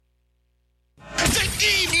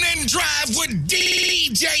Evening Drive with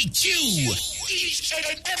DJ Q. Each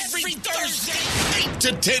and every Thursday, 8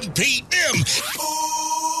 to 10 p.m.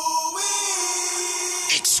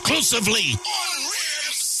 Exclusively on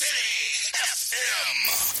Rhythm City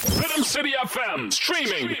FM. Rhythm City FM,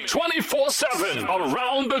 streaming 24/7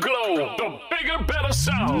 around the globe. The bigger, better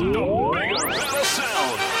sound. The bigger, better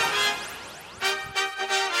sound.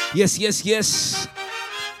 Yes, yes, yes.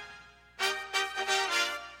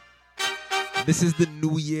 This is the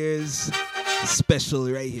New Year's special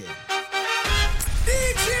right here.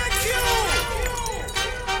 DJ Q.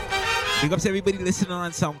 Big up to everybody listening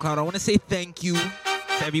on SoundCloud. I want to say thank you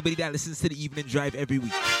to everybody that listens to the Evening Drive every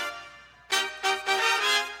week.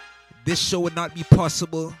 This show would not be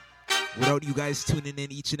possible without you guys tuning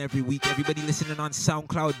in each and every week. Everybody listening on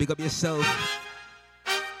SoundCloud, big up yourself.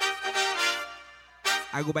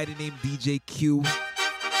 I go by the name DJ Q.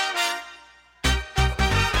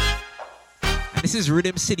 And this is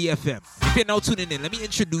Rhythm City FM. If you're now tuning in, let me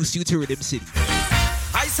introduce you to Rhythm City.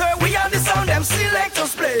 I swear we are the sound them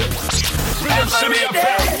selectors play. Rhythm City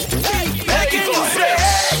FM. Making you sway.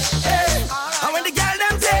 And when the girl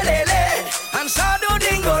them tell and shadow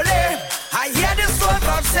dingole, I hear this one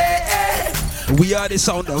God say, We are the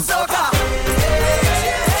sound of soca.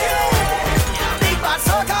 Big bad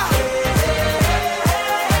soca.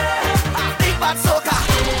 Big bad soca.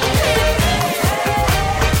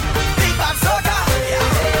 Big bad soca.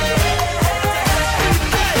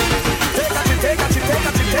 Take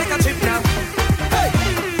a trip now. Hey,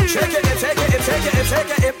 shake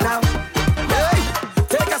it now. Hey,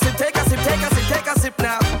 take a sip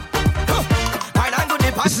now.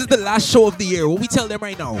 This is the last show of the year. What we tell them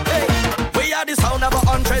right now? Hey, we are the sound of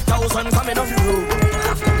 100,000 coming off the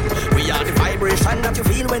road. We are the vibration that you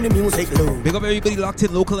feel when the music low. Big up everybody locked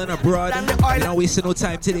in local and abroad. We're not wasting no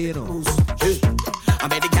time today, you know. I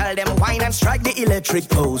made the girl them wine and strike the electric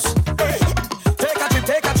pose. Hey, take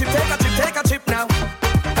a trip now.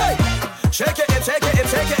 Hey, shake it now. Hey,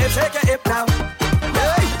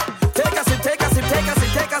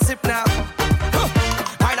 take a sip now.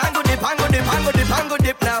 Pango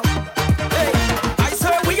dip now. Hey, I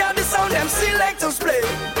swear we are the sound them selectors play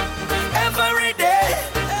every day,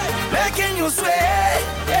 making you sway.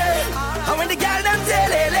 And when the girl them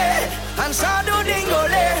tell and shadow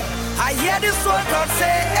dingole, I hear this one God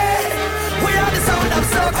say, we are the sound of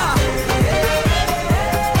soca.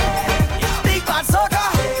 Big bad soca.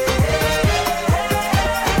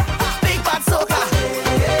 Big bad soca.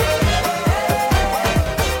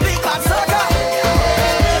 Big bad soca.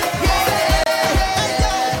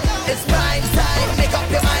 It's prime time, make up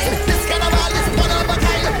your mind. This carnival is one of a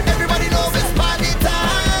kind. Everybody knows it's party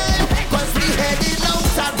time. Cause we heading out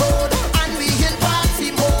that road and we in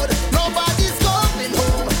party mode. Nobody's going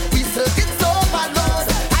home. We circuit overload.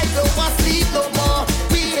 I don't want sleep no more.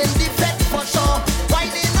 We in the bed for sure.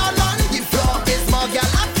 Whining all on the floor. It's more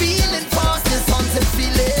girl I'm feeling fast. This haunted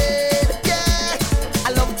feeling. Yeah, I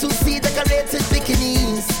love to see decorated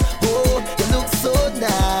bikinis. Oh, you look so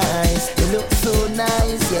nice. You look so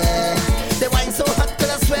nice, yeah. They wine so hot that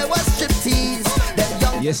I swear was striptease. Them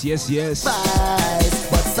young Yes. vibes,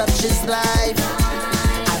 but such is life.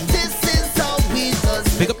 And this is how we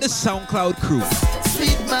does Big up the SoundCloud crew.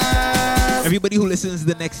 sweet man. Everybody who listens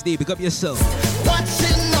the next day, big up yourself.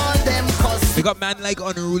 Watching all them cause Big up man like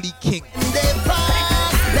Unruly King. they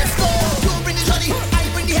pass. Let's go. You bring the jolly, I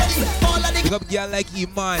bring the heady. All of the Big up girl like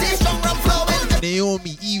Iman, this strong rum flowing.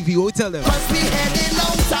 Naomi, Evie. What we tell them? Cause we heading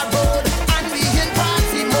out that road and we in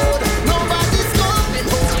party mode. Nobody's coming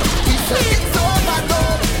home. We say it's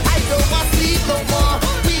overload. I don't want sleep no more.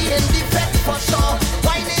 We in the bed for sure.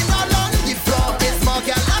 Whining all on the floor. It's more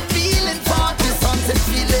girl I'm feeling for this haunted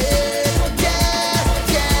feeling.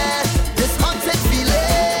 Yeah, this haunted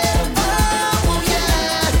feeling. Oh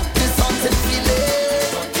yeah, this haunted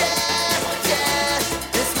feeling. Yeah,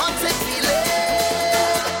 this haunted feeling.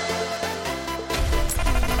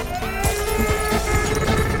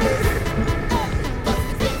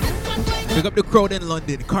 Big up the crowd in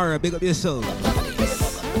London. Cara, big up yourself.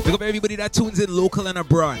 Big up everybody that tunes in local and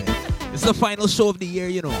abroad. It's the final show of the year,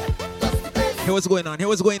 you know. Here what's going on.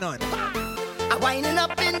 I'm winding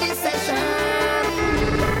up in this session.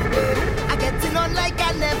 I getting on like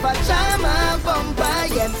I never jam a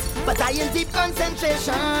bumper yet, but I in deep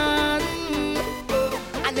concentration.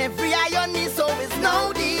 And every eye on me, so it's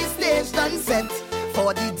now the stage done set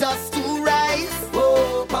for the dust to rise.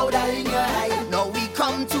 Oh, powder in your eye. Now we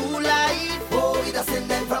come to life. Oh, we just send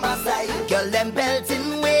them from our side. Girl, them belt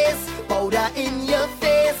in waist, powder in your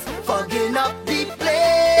face, fogging up the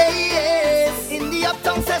place. In the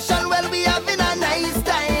uptown session, well, we having a nice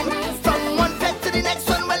time. From one pet to the next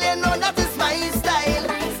one, well, you know that is my style.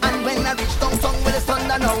 And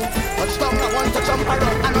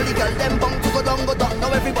all the girls them bound to go down.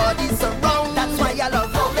 Now everybody's around. That's why I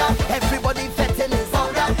love powder. Everybody fetting it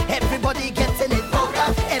powder. Everybody getting it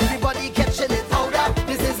powder. Everybody catching it powder.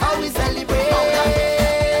 This is how we celebrate powder.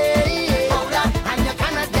 And you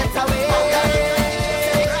cannot get away.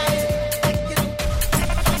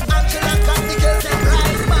 Angela got the girls and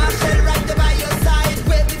rise. Marshall right there by your side.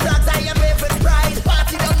 Wave the flags, I am wave with pride.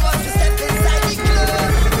 Party done once you step inside the club.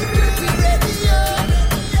 We ready up.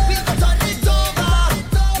 We turn it over.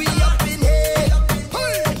 We up in here.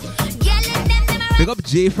 Big up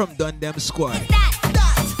Jay from Dundam Squad.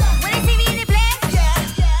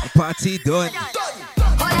 Party done. Big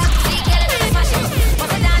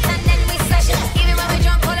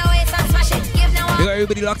up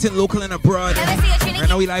everybody locked in local and abroad. Right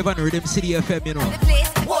now we live on Rhythm City FM, you know. Rhythm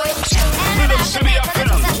City FM.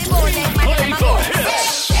 Play the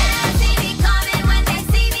hits.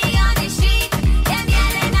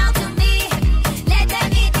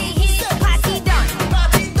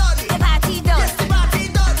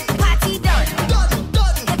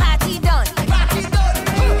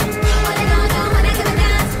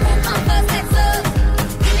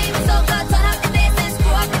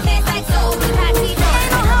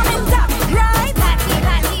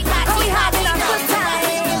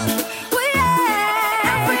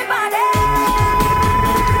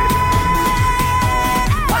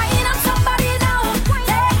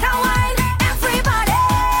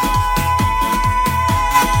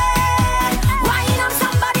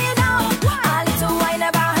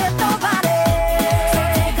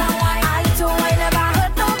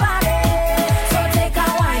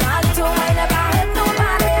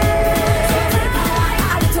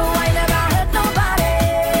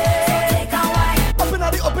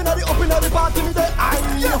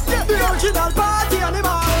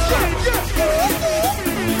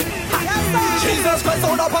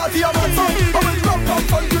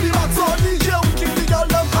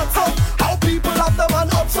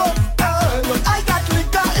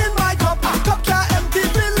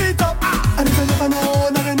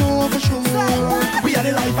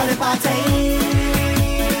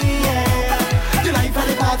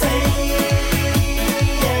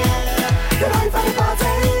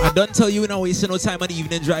 I don't tell you, not wasting no time on the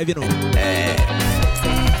evening drive, you know. When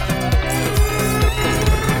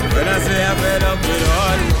I say I'm fed up with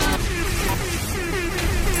all,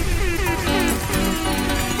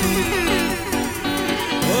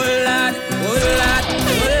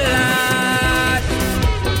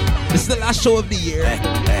 this is the last show of the year,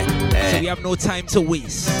 so we have no time to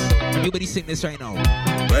waste. Everybody sing this right now.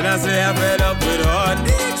 when I say I'm fed up with all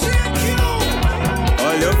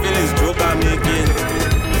you feel is joke I'm making.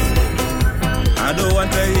 I don't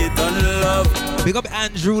want to hate on love. Big up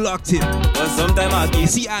Andrew locked in. But sometimes I You keep.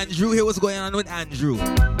 see Andrew here, what's going on with Andrew?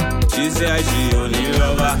 She say she only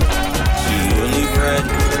lover, she only friend.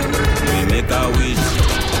 We make a wish,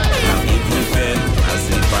 now if we fail, I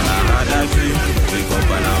sleep and I had a dream. Wake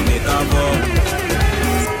up and I make a vow.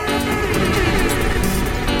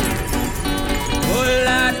 Oh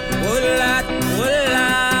lad, oh lad, oh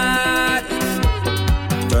lad.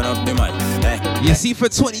 Turn up the mic, You see for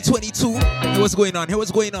 2022, here what's going on, here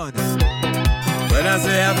what's going on. When I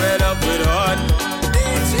say I'm fed up with all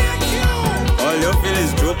you feel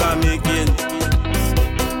is joke I'm making.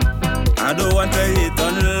 I don't want to hate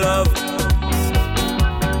on love,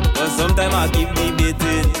 but sometimes I keep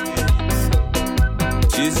debating.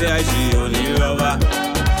 She say she only lover,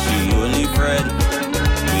 she only friend.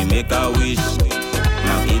 We make a wish,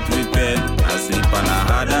 now eat with pen. I sleep and I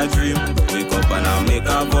had a dream. Wake up and I make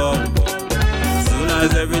a vow. Soon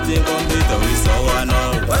as everything complete, we saw one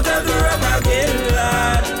now. What I do wrong again,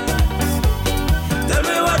 lad? Tell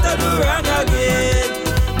me what I do wrong again.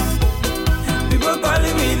 People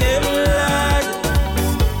calling me name, lad.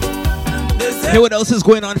 They say Hey, what else is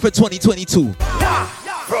going on for 2022?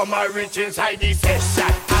 From my rich inside the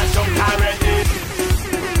session, I jump already.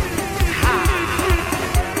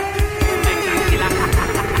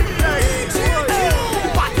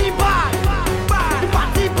 Party bad,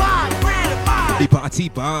 party bad, The party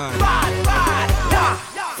bad.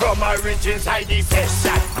 From my rich inside the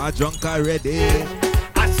session, I drunk already.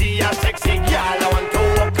 I see a sexy girl, I want to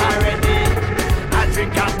walk already. I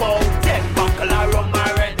drink about 10 buckle of rum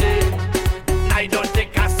already. I don't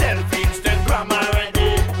take a selfie, Instagram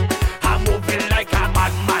already. I'm moving like a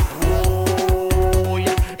madman. Whoa,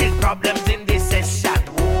 it's problems in this session.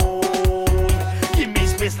 Whoa, give me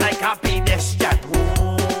space like a pedestrian.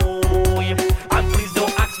 Whoa, and please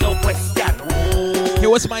don't ask no question. Whoa. Here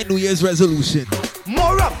was my New Year's resolution.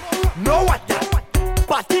 More rum, no water.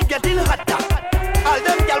 Party getting hotter. All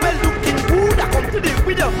them girls well looking good. I come to the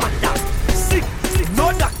with the matter. Sick,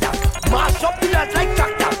 no doctor. up the dance like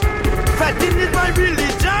tractor. Fetting is my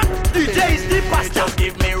religion, DJ is the pastor. Just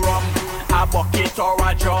give me rum, a bucket or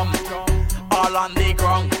a drum. All on the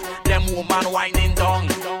ground, them woman whining down.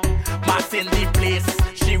 Mass in the place,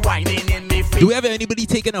 she whining in me face. Do we have anybody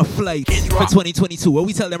taking a flight for 2022? What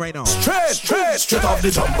we tell them right now? Straight off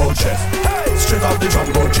the jumbo jet. Hey, straight off the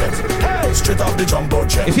jumbo jet. Hey, straight off the jumbo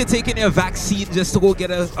jet. If you're taking your vaccine just to go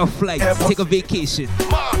get a flight, take a vacation.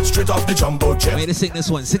 Straight off the jumbo jet. I'm going to sing this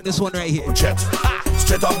one. Sing this one right here. Jet.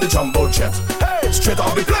 Straight off the jumbo jet. Hey, straight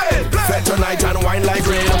off the plane. Fed tonight and wine like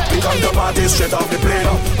rain. Become the party straight off the plane.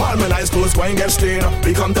 All my eyes closed, go and get stained.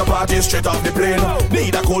 Become the party straight off the plane.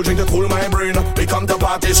 Need a cold drink to cool my brain. Become the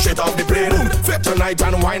party straight off the plane. Fed tonight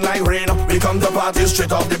and wine like rain. Become the party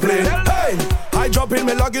straight off the plane. Hey, I drop in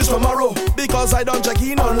my luggage tomorrow because I don't check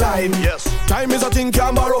in online. Yes, time is a thing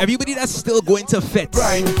can borrow. Everybody that's still going to fets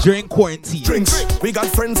during quarantine. Drinks, we got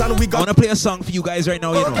friends and we got. I want to play a song for you guys right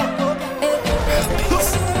now, you know.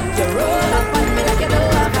 You roll up on me like you do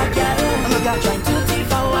have a girl. Trying to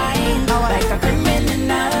take a wine like a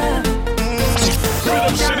criminal.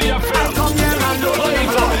 Rhythm City FM. I come here and do I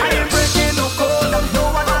ain't breaking no code. No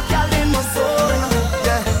one a girl in my soul.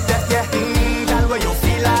 Yeah. Girl, where you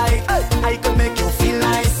feel like I could make you feel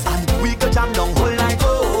nice, and we could jam down whole night. Oh,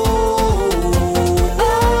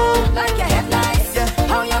 like your head nice.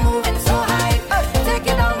 How you moving so high? Take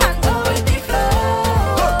it down and go with the flow.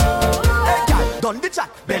 Hey, girl, done the chat.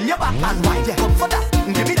 Bend your back and wine, yeah, come for that.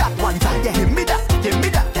 Give me that one time, yeah, give me that,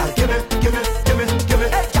 girl, give me.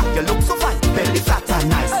 Hey, girl, you look so fine, belly flat and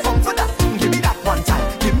nice. Come for that, give me that one time,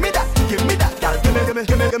 give me that, girl, give me.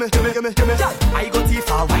 Girl, I go too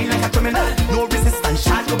far, wine like a criminal, no resistance,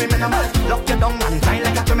 shot to be minimal. Lock you down and grind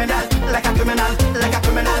like a criminal.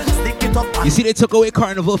 Stick it up. You see, they took away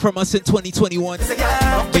Carnival from us in 2021.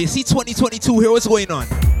 But you see, 2022, here what's going on.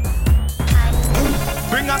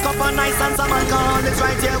 Bring a cup of nice and some alcohol, it's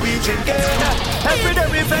right here we drinking. Every day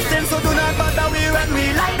we festing, so do not bother we when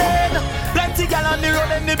we lighting. Plenty gal on the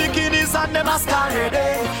road in the bikinis and the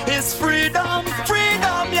masquerading. It's freedom,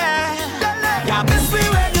 yeah. Yeah, best way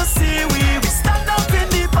when you see we stand up in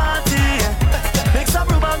the party. Make some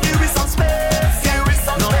room and give me some space.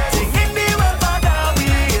 Nothing in the world bother we.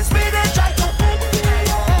 It's me they try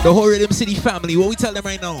to The whole Rhythm City family, what we tell them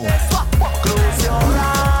right now? close your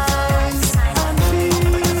eyes.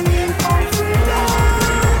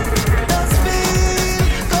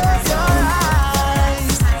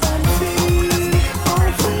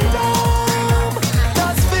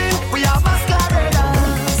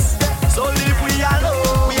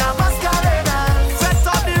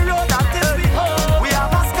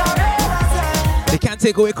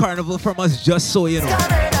 Take away Carnival from us just so you know.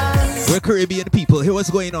 We're Caribbean people. Hear what's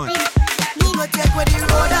going on. You go take with the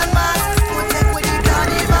road and mass. Go take with the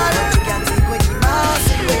carnival. You can take with the mass.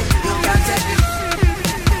 You can take it.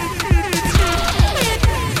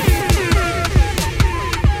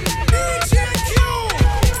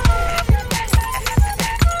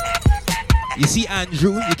 You see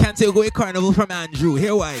Andrew? You can't take away Carnival from Andrew.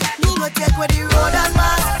 Here why. You go take with the road and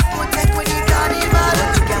mass. Go take with the carnival.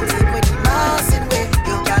 You can take with the mass in way.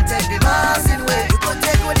 You can take the mass in way. You go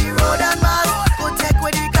take with the road and mass. Go take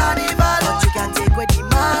with the carnival. But you can take with the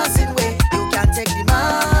mass in way. You can take the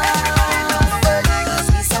mass. Cause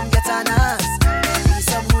we some get on us. We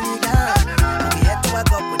some hooligan. We head to a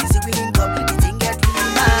cup when you see we link up. The thing get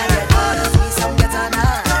really mad. Cause we some get on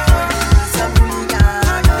us. We some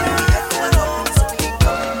hooligan. We head to a cup when you see we link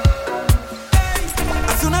up.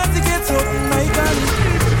 As soon as it gets open, I can.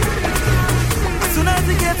 As soon as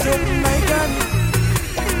it gets open, I can.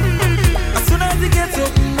 As soon as it gets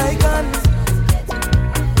open, I can.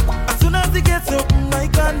 As soon as it gets open, I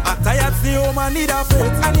can. I'm tired, stay home, I need a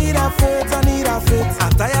faith. I need a faith, I need a faith.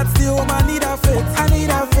 I'm tired, stay home, I need a faith. I need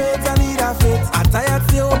a faith, I need a faith. I'm tired,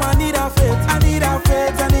 stay home, I need a faith. I need a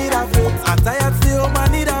faith, I need a faith. I'm tired, stay home, I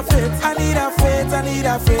need a faith. I need a faith, I need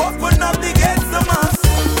a faith. Open up the gates to mass.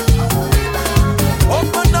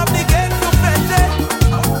 Open up the gates to fete.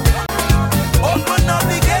 Open up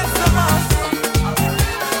the gates to mass.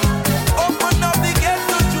 Open up the gates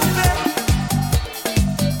to juve.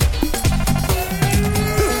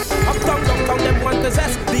 Uptown, downtown, them want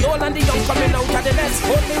possess. The old and the young coming out of the nest.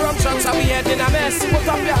 Only rum trunks and we head in a mess. Put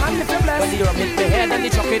up your hand if you're blessed. When the rum hit the head and the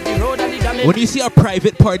truck hit the road and the damage. When you see a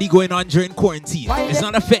private party going on during quarantine, it's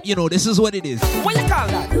not a fete, you know, this is what it is. What you call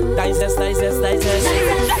that? Digest. Carnival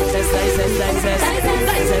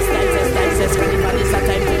is a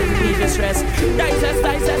time to relieve your stress. Digest.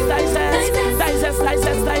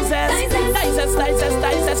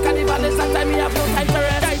 Carnival is a time we have no time to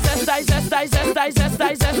rest. Digest.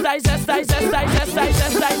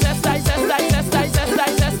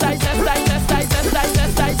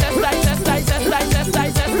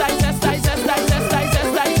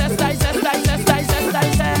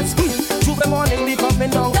 morning we coming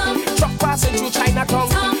down. Truck passing through Chinatown.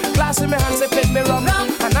 Glass in my hands, they fit me rum.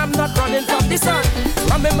 And I'm not running from the sun.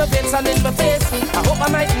 Rum in my veins and in my face. I hope I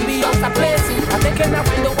mightn't be out of place. I think in a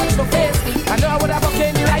window watch my face. I know I would have okay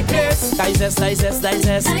in the right place. Digest.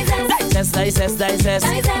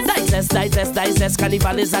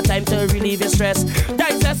 Carnival is a time to relieve your stress.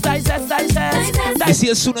 Digest. You see,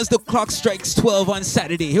 as soon as the clock strikes 12 on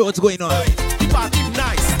Saturday, hear what's going on. The party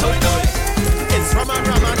nice, it's from a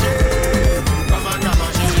Ramadan.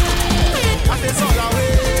 That is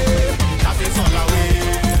all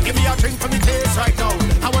away. Give me a drink from the case right now.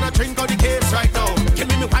 I want a drink on the case right now. Give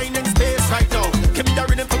me wine and space right now. Give me the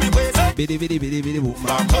rhythm for me waist. Biddy boom bam. Biddy biddy boom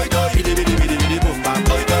bam. Biddy biddy boom bam.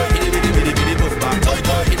 Biddy biddy boom bam.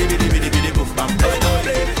 Biddy biddy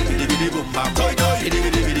boom bam. Biddy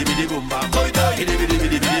biddy boom bam. Biddy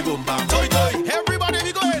biddy boom bam. Everybody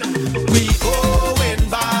we going. We going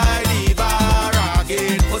by the bar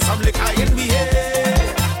again. Put some liquor in me head.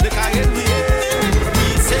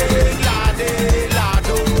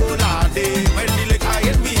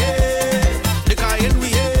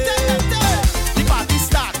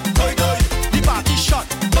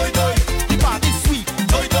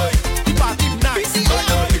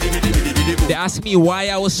 Ask me why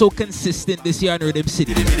I was so consistent this year in Rhythm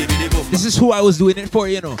City. This is who I was doing it for,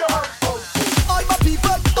 you know. All my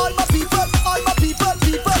people, all my people, all my people,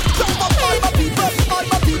 people. Jump up, all my people, all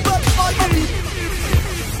my people, all my people.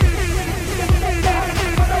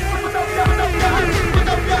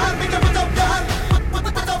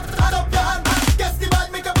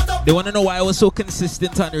 They want to know why I was so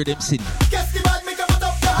consistent on Rhythm City.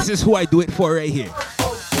 This is who I do it for right here.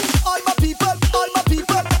 All my people, all my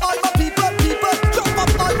people, all my people, people. Jump up,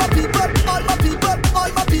 all my people, all my people,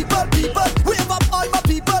 all my people, people. Wave up, all my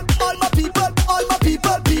people, all my people, all my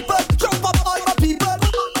people, people. Jump up, all my people,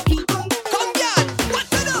 all my people. Come on, what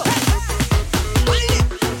to do? Wind it,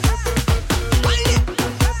 wind it,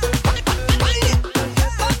 wind it. Come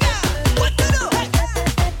on, what to do?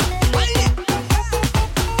 Wind it,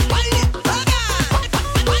 wind it, come on,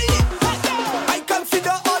 wind it. I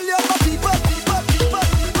consider all your people, people, people.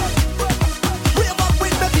 Wave up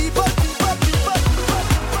with the people, people, people.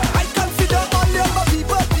 I consider all your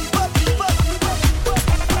people, people, people.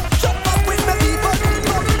 Jump up with the people,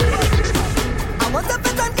 people, people. I want to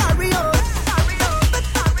bet and carry on.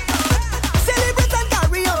 Celebrate and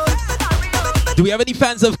carry on. Do we have any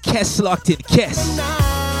fans of Kess locked in? Kess.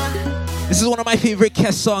 This is one of my favorite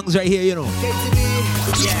Kess songs right here, you know.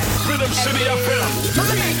 Rhythm City FM.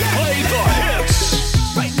 Play the hits.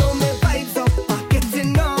 Right now my vibes up are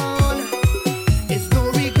getting on. It's no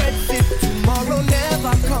regrets if tomorrow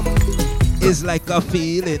never comes. It's like a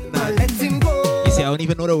feeling. I let him go. You see, I don't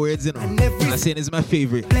even know the words, you know. I'm saying it's my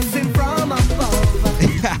favorite. Blessing from above.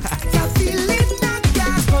 Your feeling not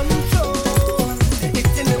got control.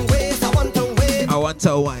 It's in the ways I want to wait. I want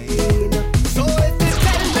to wine. So if you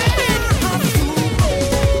tell me I have to go,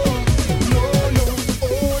 no,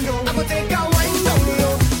 oh no. I'm gonna take a wine down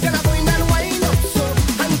low, then I'm going and wind up so,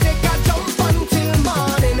 and take a jump until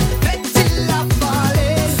morning, let till I fall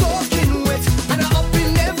in, soaking wet, and I'm up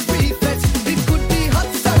in every fet. It could be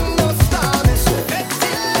hot sun or stormy, so let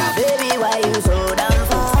till I. Baby, why you so damn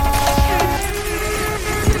far?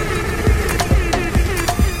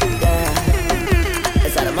 Yeah,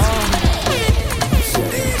 it's at the mall.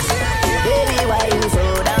 Baby, why you so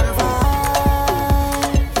damn far?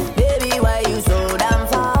 Baby, why you so damn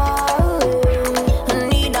far? I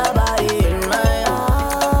need nobody in my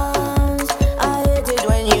arms. I hate it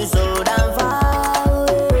when you so damn far.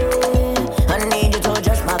 I need you to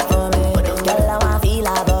just back for me. Girl, I wanna feel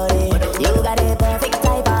about it. You got the perfect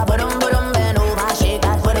type of bottom, bend over, shake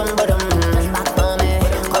that bottom, just back for me.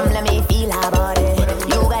 Come let me feel about it.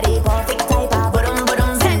 You got the perfect type of bottom,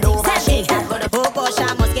 bend over, shake that bottom. Oh, Portia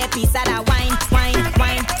must get piece of that wine.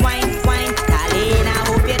 Darling, I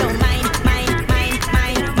hope you don't mind.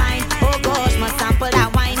 Oh gosh, must sample that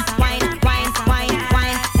wine.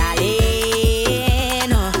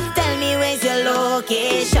 Darling, tell me where's your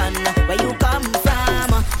location? Where you come from?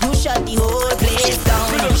 You shut the whole place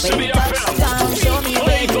down. Rhythm When City you touch FM. down, show me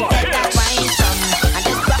where you get that wine from. And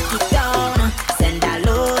just rock it down. Send that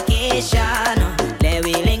location. Let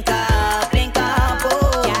we link up.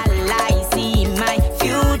 Oh, girl, I see my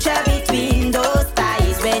future between those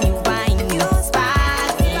ties. When you wine, you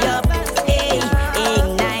spark me up. Hey,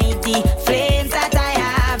 ignite the flames that I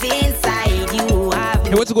have inside. You have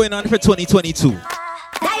Hey, what's going on for 2022? That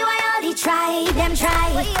why all they try, them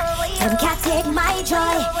try. Them can't take my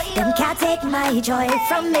joy. Them can't take my joy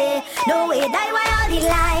from me. No way, that why all they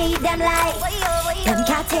lie, them lie. Them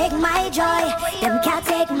can't take my joy. Them can't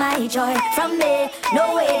take my joy from me.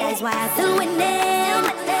 No way, that's why I still winning,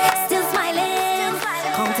 still smiling,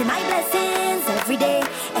 counting my blessings every day,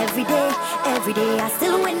 every day, every day. I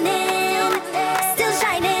still winning, still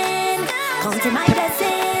shining, counting my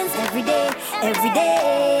blessings every day, every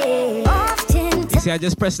day. Often, You see, I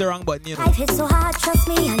just pressed the wrong button, you know. I've hit so hard, trust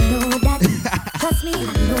me, I know that. Trust me, I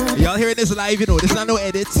know that. Y'all hearing this live, you know. This is not no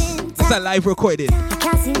edits. It's a live recording. I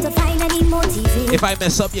can't seem to find any motivation. If I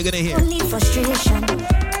mess up, you're gonna hear. Only frustration.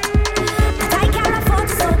 But I can't afford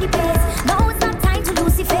to slow the pace. No, it's not time to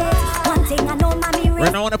lose the faith. One thing I know, mommy,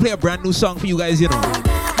 Right now, I want to play a brand new song for you guys, you know.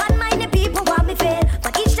 But mind the people want me fail.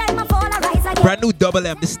 But each time I fall, I rise again. Brand new Double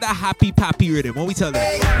M. This is the happy pappy rhythm. What we tell them?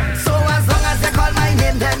 So as long as you call my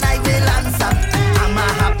name, then I will answer. I'm a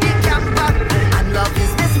happy camper, and love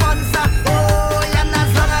is the sponsor. Oh, and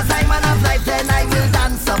as long as I'm man of life, then I will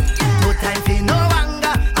dance up. No time for no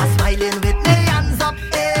anger, I'm smiling with me hands up.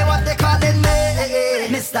 Hey, what they calling me?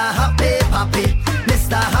 Mr. Happy Pappy,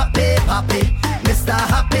 Mr. Happy Pappy, Mr.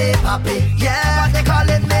 Happy Pappy. Yeah, what they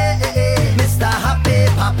calling me? Mr. Happy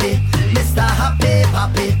Pappy, Mr. Happy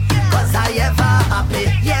Pappy. 'Cause I ever happy,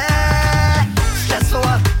 yeah. Stress so,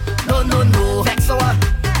 no, no, no. Vex so,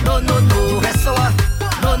 no, no, no. Rest so,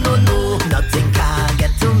 no, no, no. Nothing can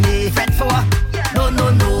get to me. Fret for, no, no,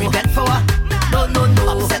 no. Regret for, no, no,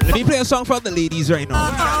 no. Upset Let me play a song for the ladies right now.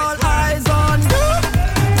 all eyes on you.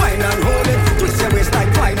 Wine and roll it. Twist your waist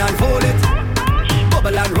like wine and fold it.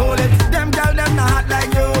 Bubble and roll it. Them girl, them not hot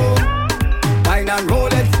like you. Wine and roll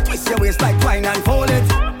it. Twist your waist like wine and fold it.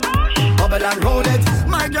 Bubble and roll it.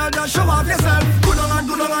 My girl, just show off yourself. Good on and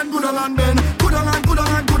good on and good on and bend. Good on and good on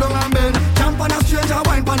and good on and bend. Jump on a stranger,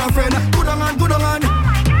 wine on a friend. Good on and good on and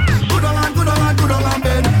good on and good on and good on and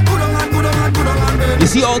bend. Good on and good on and good on and bend. You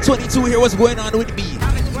see all 22 here, what's going on with me?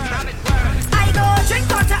 I go drink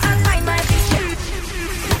water and mind my business.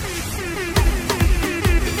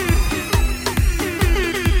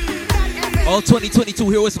 All 2022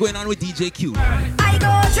 here, what's going on with DJ Q? I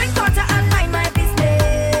go drink water and mind my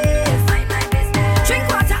business. Mind my business. Drink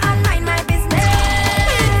water and mind my business.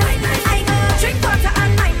 I go drink water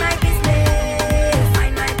and mind my business.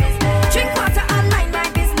 Mind my business. Drink water and mind my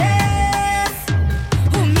business.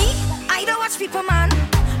 Who me? I don't watch people, man.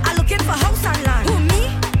 I looking for house and land. Who me?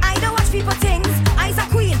 I don't watch people things. I's a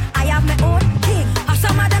queen. I have my own king. Have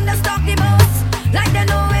some of them that stalk the most, like they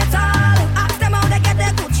know it all. Ask them how they get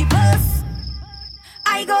their Gucci purse.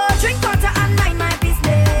 I go drink water and mind my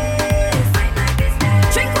business. Mind my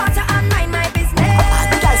business. Drink water and mind my business.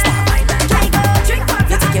 I go drink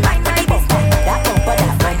water and mind my business.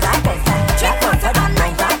 Drink water and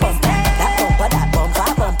mind my business.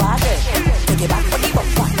 Take it back for the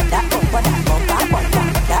bumper. That bumper, that bumper, bumper.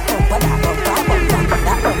 That bumper, that bumper, bumper.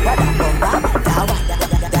 That bumper, that bumper.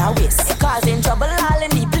 That waist causing trouble all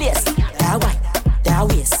in the place. That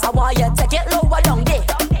waist. I want you take it lower down there.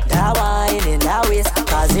 That wine in that waist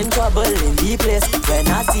causing trouble in the place. When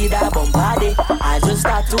I see that bumper day, I just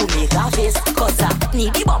start to make a face. 'Cause I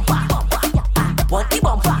need the bumper. Want the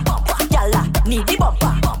bumper. Yalla, need the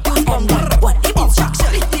bumper. And then want the bumper.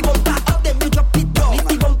 Lift the bumper up, then you drop it down. Lift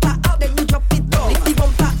the bumper up, then you drop it down. Lift the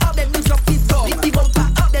bumper up, then you drop it down. Lift the bumper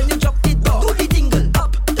up, then you drop it down. Do the tingle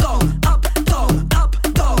up, down, up, down, up,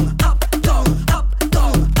 down, up, down, up,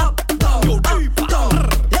 down, up, down, up, down.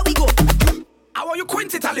 There we go. I want you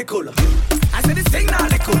quint it a little. I said this thing now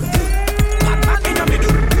little. Batman in the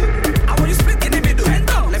middle. I want you split in the middle. Bend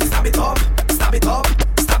down, let me stab it up, stab it up,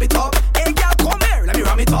 stab it up. Hey girl, come here, let me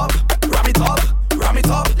ram it up, ram it up, ram it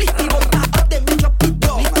up. Lift the bumper up, then you drop it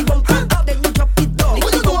down. Lift the bumper up, then you drop it down.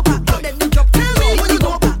 Lift the bumper up, then you drop it down. Lift the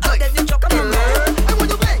bumper up, then you drop it down. I want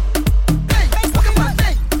you bang, bang, fuck up, bang,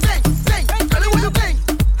 bang, bang. Tell me what you bang,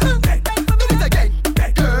 bang. Do it again,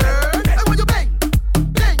 bang, girl. I want you bang,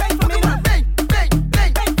 bang, fuck up, bang, bang,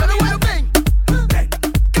 bang. Tell me what you bang, bang.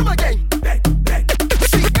 Come again, bang, bang.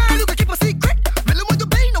 See, girl, you can keep a secret. Really want you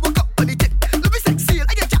bang, now walk up on the tip. Let me sexy,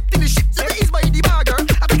 I get trapped in the shit. Let me ease my the bar, girl.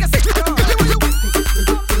 I think I say, girl, you want you,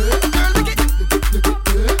 girl, make it,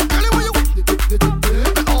 girl, you want you.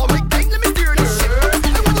 And all my bang, let me steer this shit.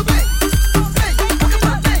 I want you bang, bang, fuck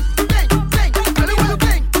up, bang, bang, bang. Girl, you want you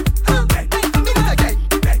bang, bang. Do it again,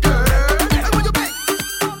 bang, girl. I want you bang,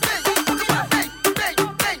 bang, fuck up, bang, bang,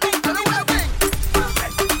 bang. Girl, you want you bang,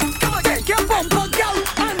 bang. Come again, Get bumper, girl,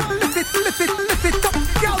 and lift it up,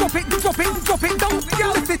 girl. Drop it down,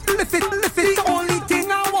 girl. Lift it. The only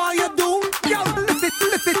thing I want you do, girl. Lift it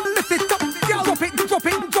up, girl.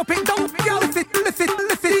 Drop it down, girl. Lift it.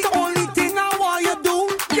 The only thing I want you do,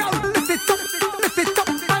 girl. Lift it up,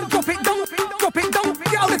 and drop it down,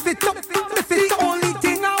 girl. Lift it up. The only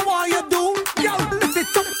thing I want you do, girl. Lift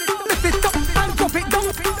it up, and drop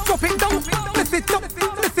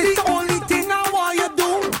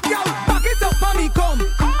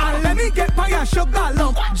sugar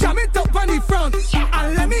lump. Jam it up on the front,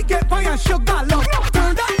 and let me get by your sugar lump.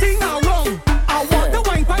 Turn that thing around. I want the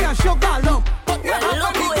wine by your sugar lump. Well,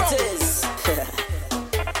 look who it is.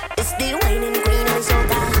 It's the whining queen of the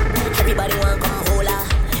soca. Everybody want come hold her.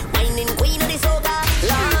 Whining queen of the soca.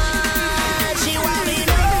 Lord, she want me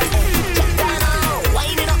now. Check her now.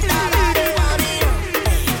 Whining up that body, want me now.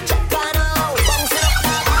 Check her now. Bouncing up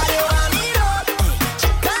that body, want me now.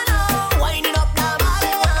 Check her now. Whining up that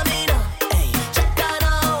body, want me now. Check her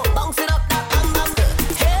now. Bouncing up that bam bam.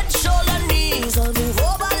 Head, shoulder, knees, move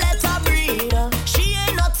over, let her breathe. She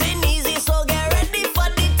ain't nothing easy, so get ready for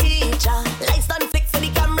the teacher. Lights done fix for the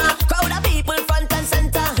camera. Crowd of people front and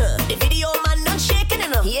center. The video man not shaking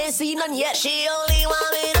enough. He ain't seen none yet. She only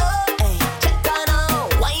want me now. Check her now.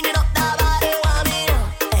 Winding up that body, want me now.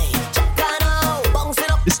 Check her now.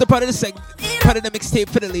 Bouncing up. This is the part of the mixtape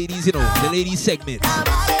for the ladies, you know, the ladies segment.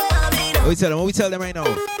 What we tell them? What we tell them right now?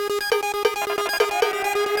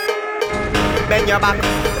 Bend your back.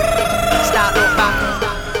 Start look back.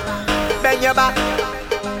 Bend your back.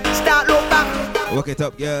 Start look back. Walk it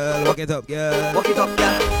up, girl. Walk it up, girl. Walk it up,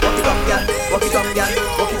 girl. Walk it up, girl. Walk it up, girl.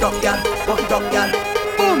 Walk it up, girl. Walk it up, girl.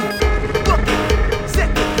 Boom. Walk it. Set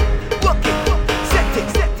it. Walk it. Set it.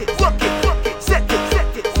 Set it. Walk it. Walk it. Set it.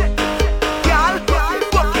 Set it. Set it. Girl.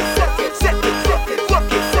 Walk it. Set it. Set it. Set it.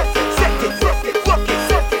 Walk it. Set it. Set it. Set it. Walk it.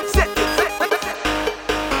 Set it. Set it.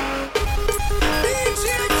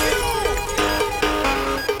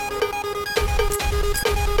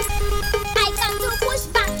 I come to push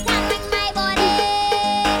back and with my body,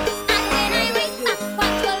 and when I raise back,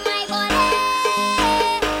 control my body.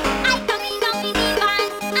 I come in on with the van,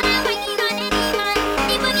 and I wine in on any man.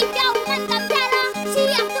 Even if your woman can tell her, she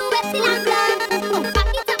have to wait till I'm done.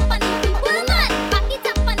 Back it up on the people, man. Back it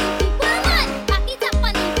up on the people, man. Back it up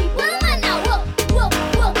on the people, man. Now whoa, whoa,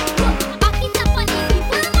 whoa, whoa. Back it up on the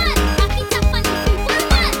people, man. Back it up on the people,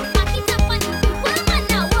 man. Back it up on the people, man.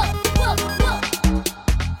 Now whoa, whoa, whoa.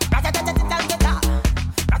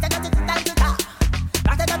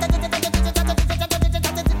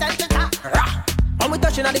 When we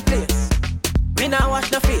touching on the place, we now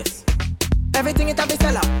wash no face. Everything it have be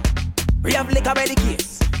sell out. We have liquor by the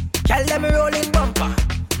case. Tell them rolling bumper,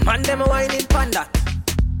 man them whining panda.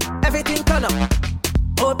 Everything turn up,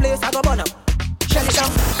 whole place I go burn up. Shell it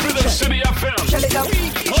down, Rhythm City FM. shell it down.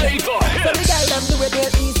 Play the So the hits. girl them do it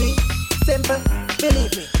real easy, simple,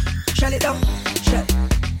 believe me. Shell it down,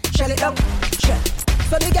 shell it down, shell.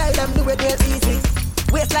 So the girl them do it real easy.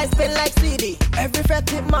 Waistline spin like CD, every fret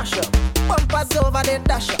tip mash up. Bumpers over the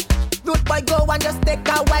dash up. Root boy go and just take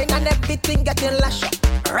a wine and everything getting lash up.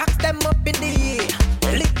 Rocks them up in the air,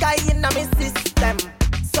 liquor in my system.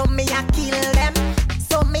 So me a kill them,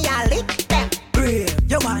 so me a lick them. Brave,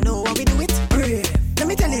 you wanna know how we do it? Brave, let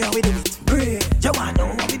me tell you how we do it. Brave, you wanna know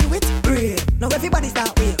how we do it? Brave, now everybody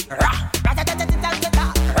start with.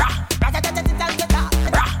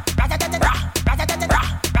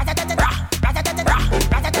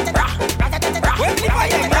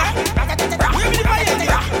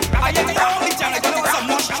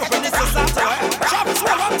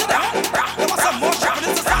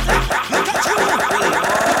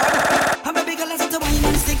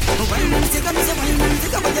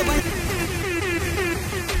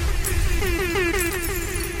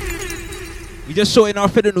 We just showing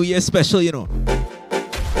off for the New Year special, you know.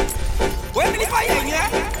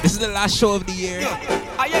 This is the last show of the year.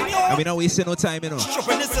 And we're not wasting no time, you know.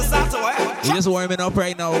 We're just warming up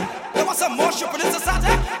right now. Hey, what's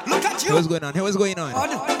going on? Hey, what's going on?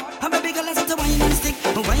 I'm a big girl, that's a wine and stick.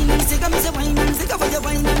 Wine and stick, I'm a wine and stick. For your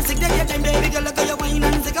wine and stick, take your time, baby girl, look at your wine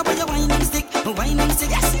and stick. For your wine and stick, wine and stick.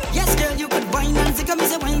 Yes, girl, you could wine and stick. I'm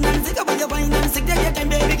a wine and stick. For your wine and stick, take your time,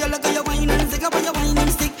 baby girl, look at your wine and stick. For your wine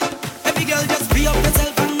and stick. Every girl, just free up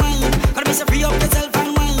yourself and wine. Gotta be so free up yourself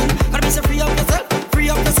and wine. Gotta be so free up yourself, free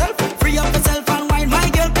up yourself, free up yourself and wine. My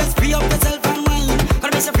girl, just free up yourself and wine.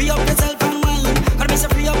 Gotta be so free up yourself and wine. Gotta be so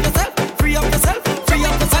free up yourself, free up yourself, free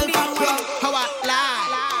up yourself and wine. How I lie?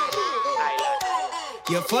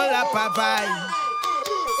 You're full of vibe.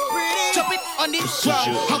 Chop it on the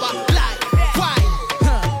drum. How I lie? Wine,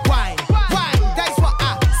 wine, wine. That's what I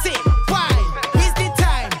say. Wine. It's the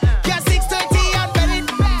time. Yeah, 6:30 and belly.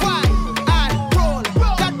 Wine and roll.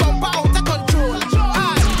 That bumper out of control.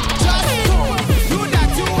 And just roll. You that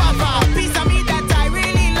you have a piece of me that I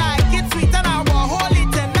really like. It's sweet and I will hold it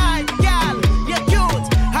tonight, girl. You're cute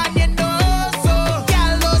and you know so.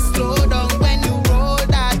 Girl, don't slow down when you roll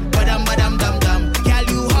that. Badam badam dum dum. Girl,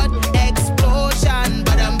 you hot explosion.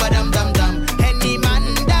 Badam badam dum dum. Any man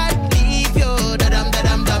that leave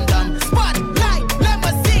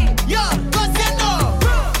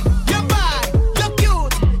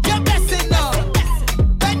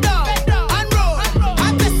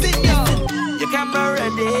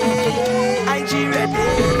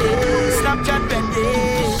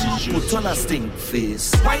a stink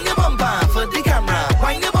face. Wine your bumper for the camera.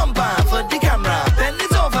 Wine your bumper for the camera. Bend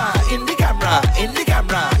it over in the camera. In the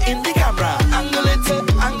camera. In the camera. Angle it,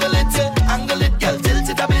 angle it, angle it, girl, tilt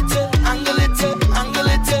it a bit. Angle it, angle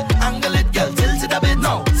it, angle it, girl, tilt it a bit.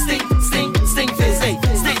 Now, stink, stink, stink face, hey.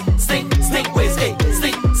 Stink, stink, stink waist, hey.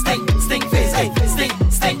 Stink, stink, stink face, hey. Stink,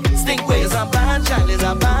 stink, stink waist. It's a bad child, it's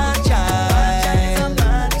a bad child.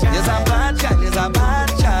 It's a bad child, it's a bad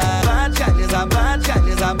child. Bad child, it's a bad child,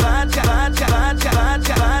 it's a bad child. Bad child, bad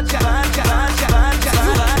child, bad child, bad child, bad child, bad child,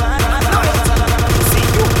 bad child. See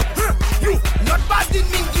you, not bad in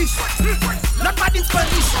English, not bad in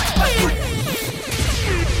Spanish.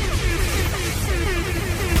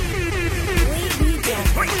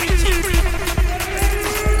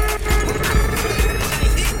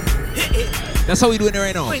 That's how we doing it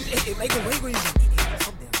right now.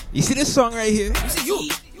 You see this song right here?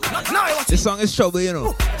 This song is trouble, you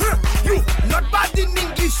know. You not bad in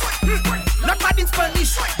English, not bad in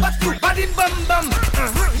Spanish, but you bad in bum bum.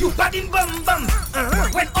 You bad in bum bum.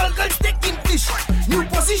 When all girls take English, new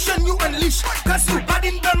position you unleash. Cause you bad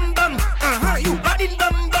in bum bum. You bad in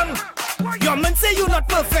bum bum. Your man say you not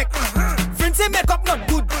perfect. Friends say makeup not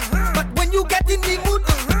good. But when you get in the mood,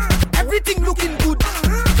 everything looking good.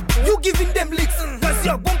 You giving them licks, cause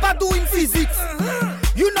your bumper doing physics.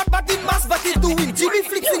 You not bad in mass, but it's doing Jimmy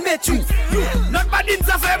flicks in Matrix. You not bad in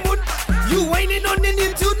Zafamun. You whining on the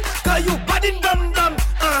new tune, cause you bad in bum bum.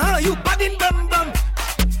 You bad in bum bum.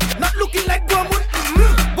 Not looking like Gomun.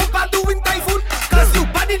 Bumper doing typhoon, cause you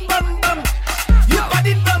bad in bum bum. You bad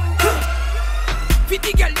in bum bum.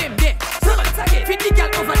 50 girl them there. 50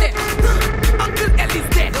 girl over there. Uncle L is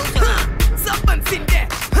there. Serpents in there.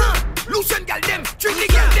 Lucian girl them. Trinity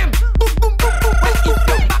girl them. Boom boom boom boom boom boom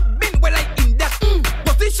boom. Back bend well I in that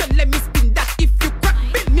position. Let me spin that. If you crack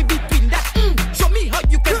bend me between that. Show me how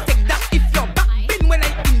you can take that. If your back bend well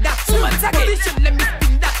I in that position. Let me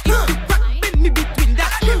spin that. If you crack bend me between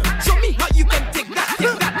that. Show me how you can take that.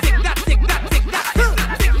 Take that. Take that. Take that. Take that.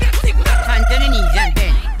 Take that. Take that. Pan to the knees and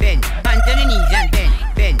bend, bend. Pan to the knees and bend,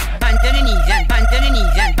 bend. Pan to the knees and pan to the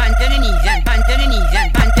knees and pan to the knees and pan to the knees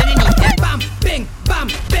and pan to the knees and bam, bang, bam,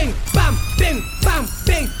 bang, bam, bang, bam,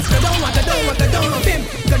 bang. Go down, go down, go down, bam.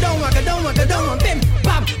 Go down, go down, go down, bam.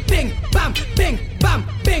 Bam, bang, bam, bang, bam,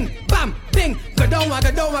 bang, bam, bang. Go down, go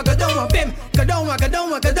down, go down, bam. Go down, go down,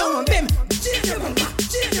 go down, bam.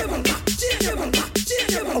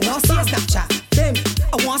 I want to see a Snapchat, bam.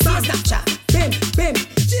 I want to see a Snapchat, bam, bam.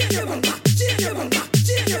 Bam,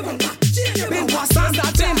 want to see a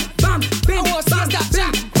Snapchat, bam, bam. I want to see a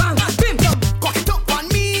Snapchat, bam, bam. Cock it up on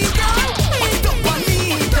me, girl. Cock it up on me,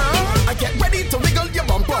 girl. I get ready to wiggle your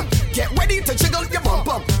bum bum. Get ready to jiggle your bum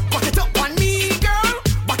bum. Cock it up on me, girl.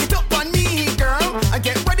 Back it up on me, girl. I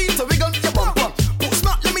get ready to wiggle your bum bum. Put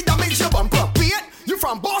smart, let me damage your bum bum. Be it, you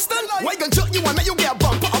from Boston? Why gon' jerk you and make you get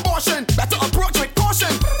bumper abortion? Better approach with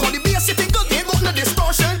caution. Call the bass sitting good, ain't got no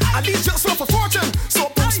distortion. I need just worth a fortune. So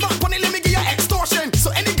put smart, pony, let me give you extortion.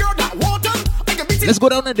 So any girl that want them, I can beat it. Let's go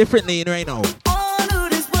down a different lane right now.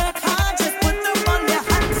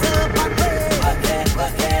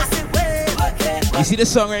 You see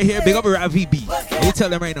this song right here? Big up Ravi B. Let me tell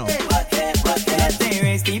them right now. Let they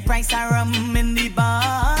raise the price of rum in the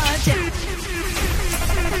budget.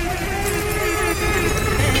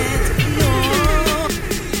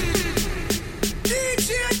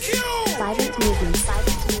 DJ Q. Silent movement,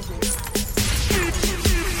 silent movement.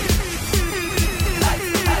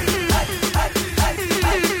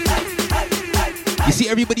 You see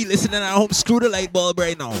everybody listening at home, screw the light bulb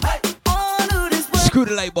right now. Screw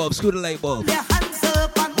the light bulb, screw the light bulb.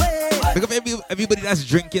 Pick up everybody that's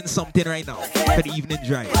drinking something right now for the evening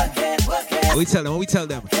drive. What we tell them? What we tell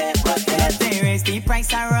them? Let they raise the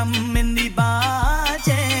price of rum in the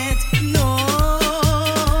budget. No,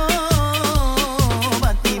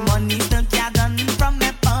 but the money still can't done from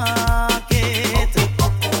my pocket.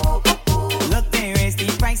 Look, they raise the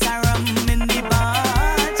price of rum in the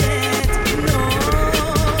budget. No,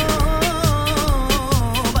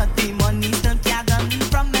 but the money still can't done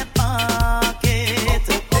from my pocket.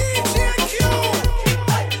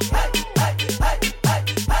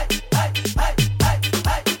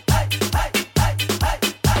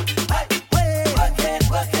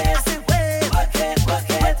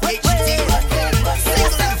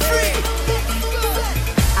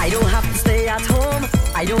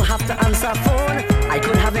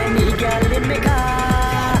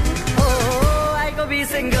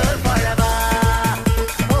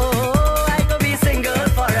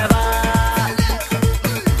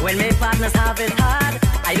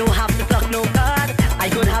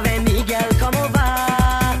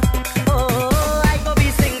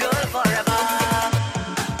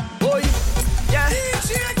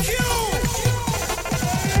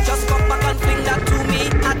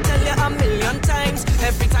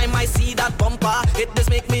 It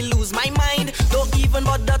just make me lose my mind. Don't even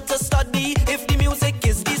bother to study if the music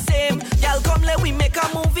is the same. Y'all come let we make a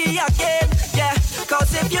movie again. Yeah,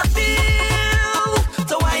 cause if you feel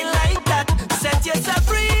to wine like that, set yourself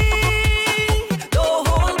free. Don't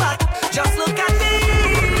hold back. Just look at me.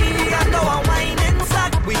 I know I'm whining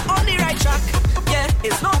slack. We on the right track. Yeah,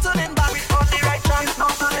 it's no turning back. We on the right track. It's no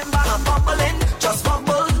turning back. I'm bubbling, just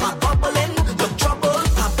bubble. I'm bubbling, look trouble.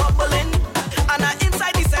 I'm bubbling. And I'm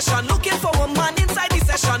inside the session, looking for a man inside the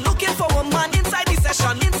session, looking for a man inside the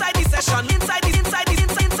session, inside the session, inside the.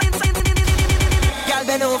 Girl,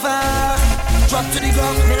 bend over, drop to the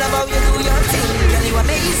ground. Me love how you do your thing. Girl, you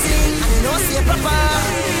amazing, and you know say proper.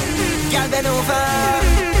 Girl, bend over,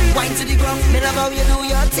 wine to the ground. Me love how you do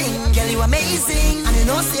your thing. Girl, you amazing, and you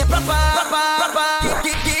know say proper.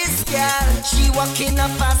 This girl, she walking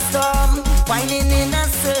up a storm, whining in a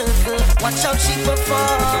circle. Watch how she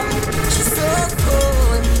perform. She's so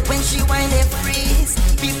cool when she whine and freeze.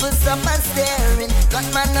 People stop and staring. Got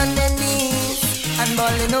man on their knees and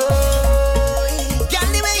balling. Oh, girl,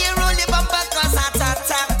 the way you roll your bumper cause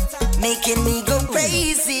attack, making me go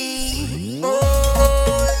crazy.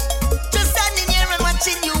 Oh, just standing here and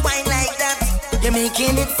watching you whine like that. You're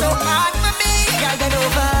making it so hard for me. Girl, bend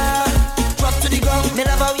over, drop to the ground. Me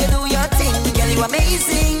love how you do your thing. Girl, you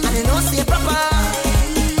amazing, and you know say proper.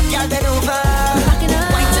 Girl, bend over,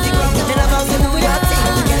 wine to the ground. Me love how you do your thing.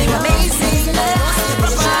 Girl, you amazing, and you know say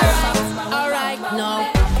proper. Alright, no.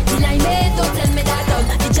 Delight, don't tell me that done.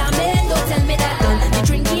 The jamming, don't tell me that done. The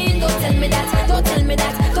drinking, don't tell me that. Don't tell me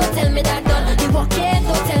that. Don't tell me that done. The walking,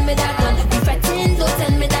 don't tell me that done. The fretting, don't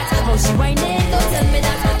tell me that. How she whining, don't tell me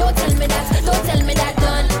that. Don't tell me that. Don't tell me that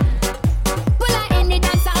done. Pull her in the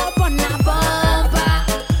dancer up on a bumper.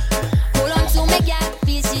 Hold on to me, girl,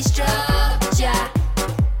 feel she structure.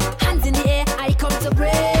 Hands in the air, I come to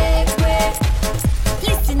break.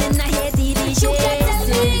 Listen in, I hear the DJ. You can't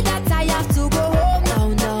tell me that I have to go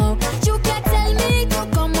home, no. You can't tell me to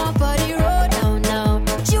come up for the road, no.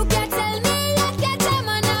 You can't tell me I can't jam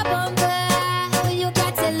on a bumper. You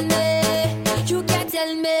can't tell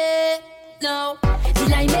me, no. The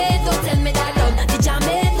lime, don't tell me that done. The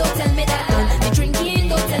jamming, don't tell me that done. The drinking,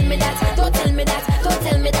 don't tell me that. Don't tell me that. Don't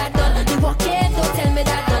tell me that done. The walking, don't tell me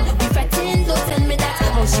that done. The fretting, don't tell me that.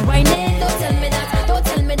 How she whining, don't tell me that. Don't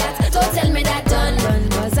tell me that. Don't tell me that done.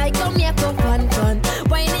 Cause I come here for fun.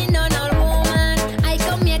 Whining on a woman. I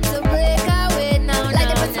come here to break away now. Like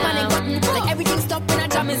the first panic button. Like everything stop when I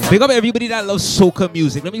jam is. Big up everybody that loves soca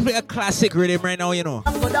music. Let me play a classic rhythm right now, you know.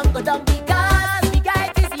 Go down, because we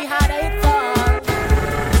got to see how they fall.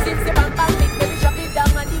 Since the bang bang big baby drop it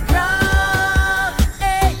down on the ground.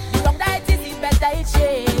 Hey, you long that it is better it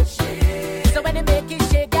shake. So when they make it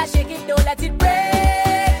shake, yeah, shake it, don't let it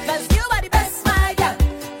break. Cause you are the best, my girl.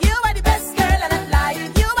 You are the best girl and I'm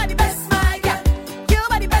lying. You are the best, my girl. You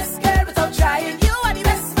are the best girl without trying. You are the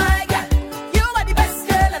best, my girl. You are the best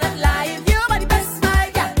girl and I'm lying. You are the best, my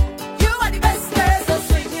girl. You are the best girl. So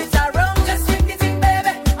swing it around, just swing the thing,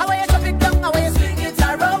 baby. I want you to drop it down, I want you to swing it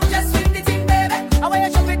around, just swing the thing, baby. I want you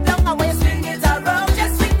to drop it down, I want you to swing it around,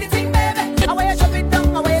 just swing the thing, baby. I want you to drop it down,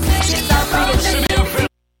 I want you to swing it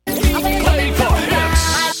around. Play for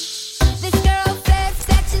hits. This girl says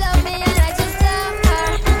that she love me and I just love her.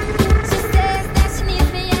 She says that she needs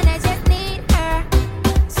me and I just need her.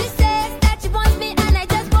 She says that she wants me and I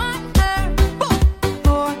just want her.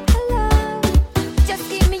 For her love, just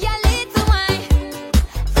give me a little wine.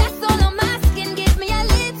 That's all I'm asking, give me a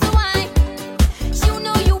little wine. You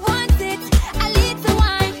know you want it, a little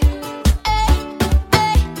wine. Hey,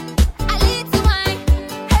 a little wine.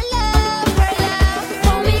 Her love.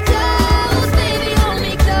 Hold me close, baby, hold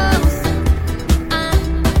me close.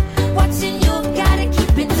 Watching you, gotta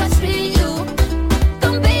keep in touch with you.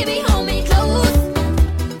 Come, baby, hold me close.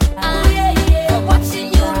 Watching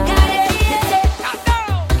you, gotta keep in touch.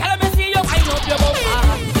 Girl, me see you wind up your bum.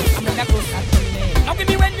 Come here closer to me. Now give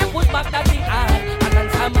me when you push back that thing hard and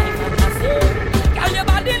answer my fantasy. Girl, your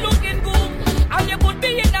body looking good and you could be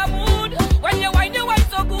in a mood when you wine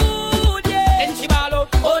so good, yeah. Then she ball out,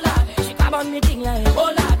 oh lad. She come on me thing like,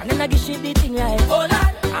 oh lad. And then I give she the thing like, oh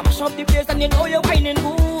lad. I mash up the place and you know you're whining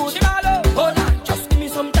good. She ball out, oh lad. Just give me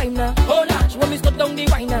some time now, oh lad. She want me to cut down the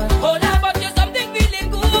wine now, oh lad. But there's something feeling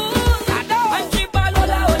good. I know. And she ball,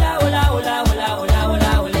 hola, hola, hola, hola, hola, hola,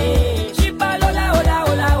 hola, hola. She ball, hola, hola,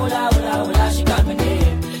 hola, hola, hola, hola. She call me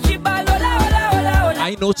name. She ball, hola, hola, hola, hola.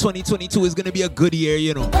 I know 2022 is gonna be a good year,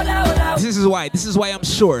 you know. Hola, hola. This is why I'm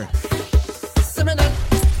sure.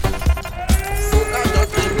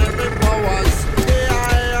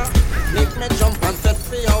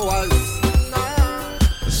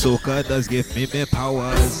 Soca does give me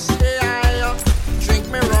powers. Drink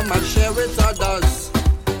me rum and share with others.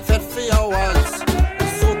 Fed for hours,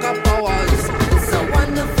 soak up hours. It's a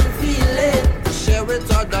wonderful feeling to share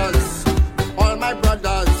with others. All my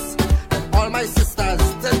brothers, all my sisters.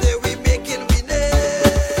 Today we making we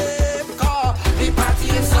name. Cause we party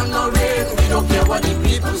in sun or rain. We don't care what the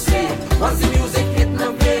people say. Once the music hit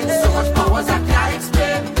my brain, so much powers I can't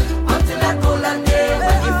explain. Until I call a name,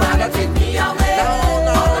 when you find out take me away. All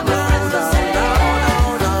of my friends are saying,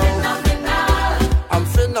 I'm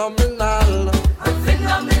phenomenal. I'm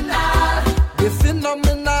phenomenal. We're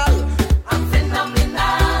phenomenal. I'm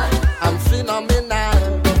phenomenal. I'm phenomenal.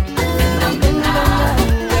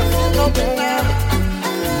 They're phenomenal.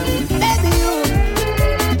 Baby, you,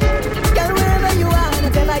 girl, wherever you are,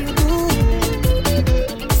 whatever you do,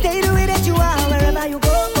 stay the way that you are, wherever you go.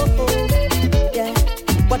 Yeah,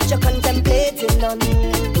 what you're contemplating on,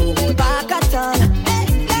 don't hold back at all.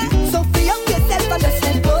 So free up yourself and just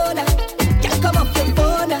let go now. Girl, come off your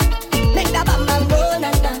phone now. Make that bam bam go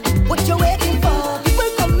now. What you waiting for? People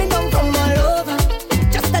coming down from all over.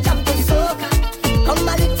 Just a jump to soca. Come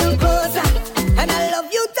a little closer, and I love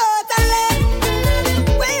you totally.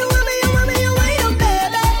 When you want me, you want me, you want you,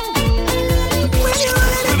 baby. When you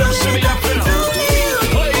want it, Rhythm City FM.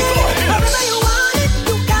 Play for wherever hits. you want it,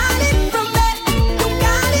 you got it from me. You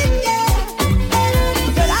got it, yeah.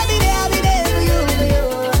 Girl, I'll be there for you, for you.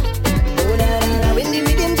 Oh, na na na, when the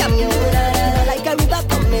rhythm jam you, oh, na na na, like a river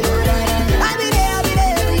coming, oh, na na na. I'll be there for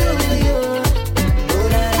you, for you. Oh,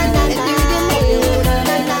 na na na, let the rhythm move you, oh, na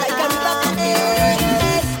na na, like a river coming.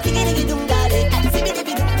 Diggy dum daddy, zibby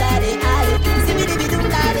dibby dum daddy, zibby dibby dum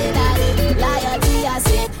daddy, daddy. Loyalty, I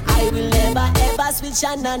said, I will never ever switch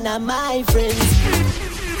on none of my friends.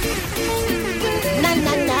 Na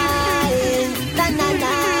na na, na na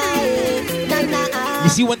na, na na. You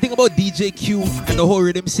see one thing about DJ Q and the whole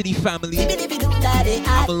Rhythm City family? Daddy,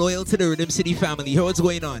 I'm loyal to the Rhythm City family. Hear what's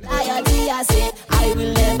going on? loyalty, I said, I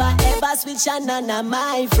will never ever switch on none of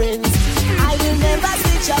my friends. I will never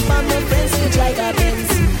switch up on my friends which like a Benz.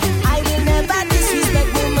 I will never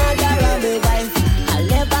disrespect my mother or my wife. I'll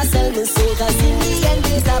never sell my soul, cause in the end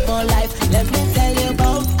it's about life. Let me tell you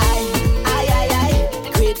about I,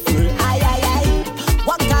 grateful, I.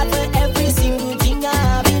 Work hard for every single thing I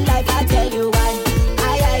have in life, I tell you why.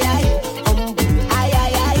 I, humble, I.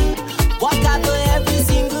 Work hard for every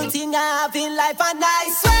single thing I have in life, and I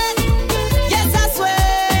swear, yes I swear,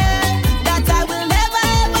 that I will never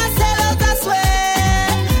ever sell out, I swear,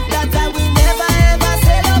 that I will never ever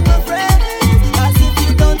sell out my friends, cause if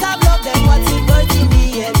you don't have love, then what's it worth in the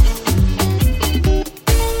end?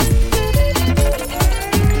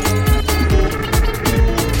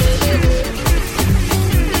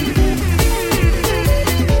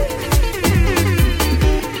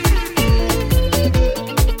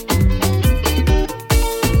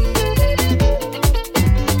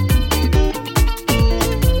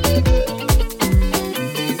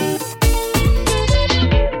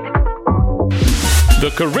 The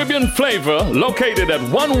Caribbean Flavor, located at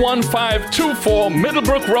 11524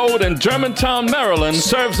 Middlebrook Road in Germantown, Maryland,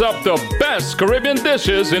 serves up the best Caribbean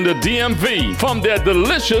dishes in the DMV. From their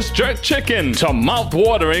delicious jerk chicken to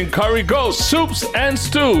mouth-watering curry goat, soups and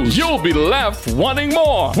stews, you'll be left wanting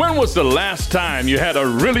more. When was the last time you had a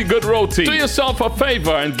really good roti? Do yourself a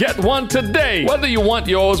favor and get one today. Whether you want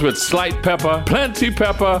yours with slight pepper, plenty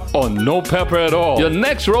pepper, or no pepper at all, your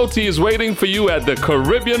next roti is waiting for you at the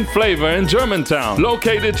Caribbean Flavor in Germantown.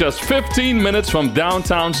 Located just 15 minutes from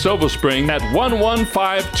downtown Silver Spring at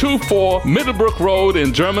 11524 Middlebrook Road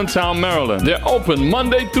in Germantown, Maryland. They're open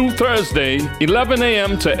Monday through Thursday, 11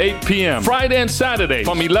 a.m. to 8 p.m. Friday and Saturday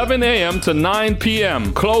from 11 a.m. to 9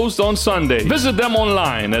 p.m. Closed on Sunday. Visit them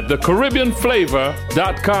online at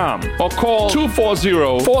thecaribbeanflavor.com or call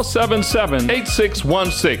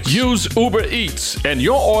 240-477-8616. Use Uber Eats and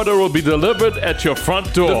your order will be delivered at your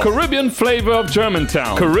front door. The Caribbean Flavor of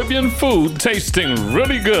Germantown. Caribbean food tasting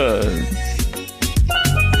really good.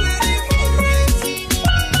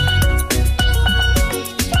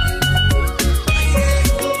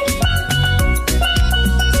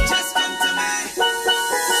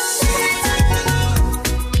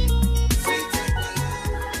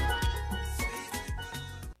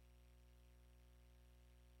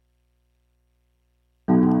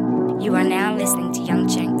 You are now listening to Young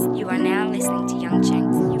Chinks. You are now listening to Young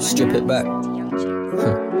Chinks. Strip it back.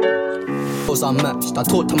 Unmatched. I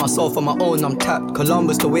talk to myself on my own, I'm tapped.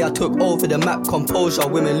 Columbus, the way I took over the map. Composure,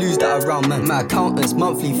 women lose that around, man. My accountants,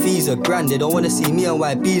 monthly fees are grand. They don't wanna see me and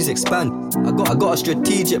YBs expand. I got a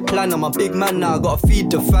strategic plan. I'm a big man now, I gotta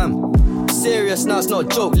feed the fam. Serious now, it's not a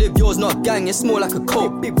joke. Live yours, not gang, it's more like a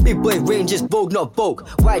coke. Big boy range is Vogue, not Vogue.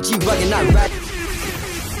 YG wagging that rag.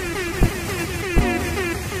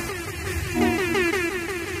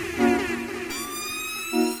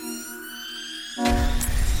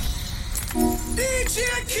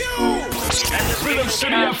 Rhythm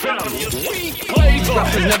City FM. We play for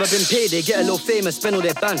Rappers never been paid, they get a little famous, spend all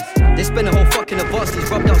their bands. They spend the whole fucking advance, these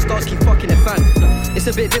rubbed out stars keep fucking their fans. It's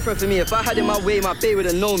a bit different for me, if I had it my way, my bae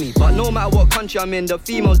wouldn't know me. But no matter what country I'm in, the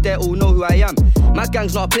females there all know who I am. My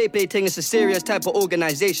gang's not a play thing, it's a serious type of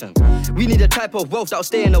organization. We need a type of wealth that'll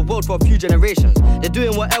stay in the world for a few generations. They're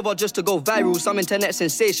doing whatever just to go viral, some internet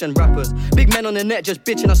sensation rappers. Big men on the net just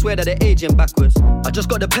bitching, I swear that they're aging backwards. I just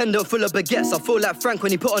got the pendant full of baguettes, I feel like Frank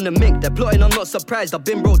when he put on the mink. They're plotting, I'm not surprised, I've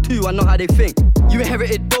been broke too, I know how they think. You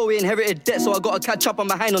inherited dough, we inherited debt, so I gotta catch up, I'm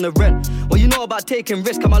behind on the rent. What you know about taking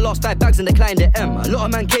risk, my last 5 bags and declined the M. A lot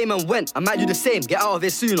of man came and went, I might do the same, get out of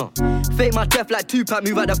it sooner. Fake my death like Tupac,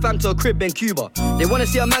 move out the fam to a crib in Cuba. They wanna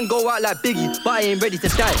see a man go out like Biggie, but I ain't ready to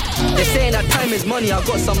die. They're saying that time is money, I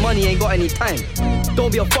got some money, ain't got any time.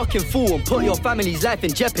 Don't be a fucking fool and put your family's life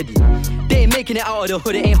in jeopardy. They ain't making it out of the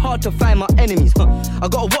hood, it ain't hard to find my enemies. I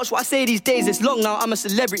gotta watch what I say these days, it's long now, I'm a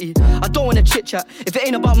celebrity. I don't wanna chit chat, if it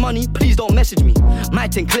ain't about money, please don't message me. My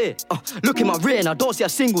thing clear, look in my rear and I don't see a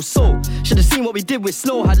single soul. Should've seen what we did with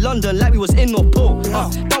Snow, had London like we was in North Pole.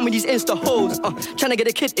 Done with these Insta hoes, trying to get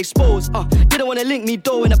a kid exposed. Didn't wanna link me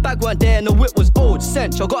though, and the bag weren't there and the whip was old.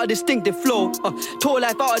 Cinch, I got a distinctive flow. Tour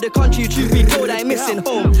life out of the country, truth be told I ain't missing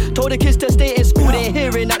home. Told the kids to stay in school, they ain't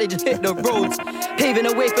hearing that they just hit the roads. Paving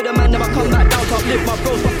the way for the man, never come back down to uplift my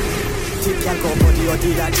bros. Tip gal got body or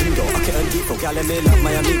do that jingo. I get on deep for gal and me like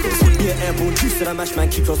my amigos. Be an airborne juice to the mash man,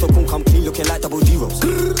 keep your so come clean looking like double zeros.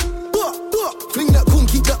 Fling that coon,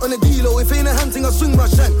 keep that on a deal. If ain't a hand thing, I swing my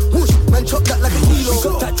shank. Whoosh, man, chop that like a kilo. We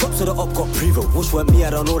got that drop so the up got pre-roll. Whoosh with me, I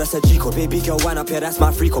don't know, that's a G-code. Baby girl, wine up here, that's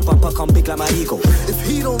my freak. Bumper come big like my ego. If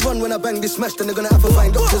he don't run when I bang this smash, then they're gonna have to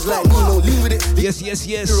find doctors like Nemo. Lean with it. Yes.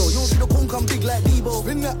 You'll see the coon come big like Debo.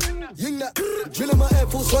 Spin that, ying that. Drilling my Air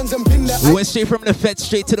Force Ones and pin that. We went straight from the Fed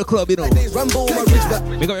straight to the club, you know. Rambo on my ridge back.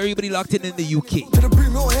 We got everybody locked in the UK. To the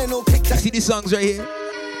brim, no hair, no kick. You see these songs right here?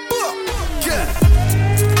 Yeah.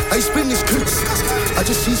 I spin this clips, I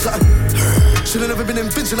just see something. Should've never been in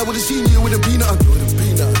Vincent, I would've seen you with a peanut.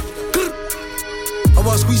 I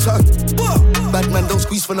wanna squeeze something. Bad man don't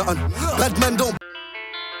squeeze for nothing. Bad man don't.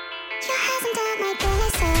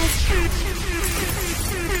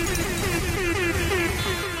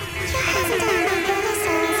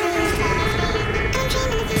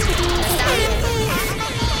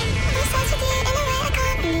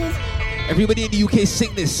 Everybody in the UK,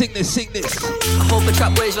 sing this. I hope a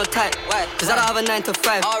trap weighs your type, cause I don't have a 9 to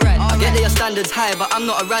 5. I get that your standards high, but I'm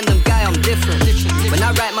not a random guy, I'm different. When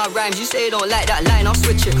I write my rhymes, you say you don't like that line, I'll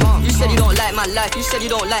switch it. You said you don't like my life, you said you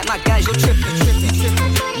don't like my guys, you're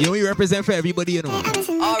tripping. You know we represent for everybody, you know.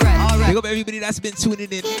 Alright. Big up everybody that's been tuning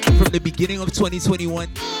in from the beginning of 2021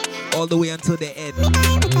 all the way until the end.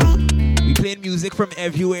 We playing music from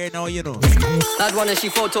everywhere now, you know. That one and she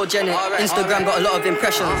photogenic. Instagram got a lot of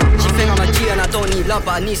impressions. She think I'm a G and I don't need love,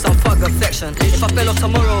 but I need some fuck affection. If I fell off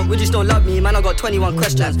tomorrow, would you still love me? Man, I got 21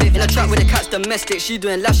 questions. In a trap with the cat's domestic, she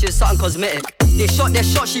doing lashes, something cosmetic. They shot their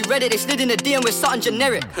shot, she read it, they slid in the DM with something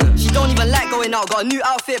generic. She don't even like going out, got a new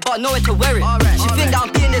outfit, but nowhere to wear it. She think that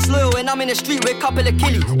I'm being disloyal when I'm in the street with a couple of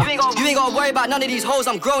killies. You ain't gotta worry about none of these hoes,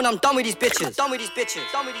 I'm grown, I'm done with these bitches. Done with these bitches.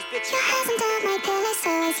 Your hasn't got my pillow, so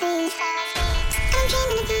I sleep. I'm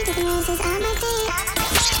dreaming of you, the roses on my feet.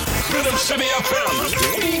 Rhythm City FM.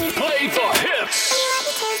 We play for hits.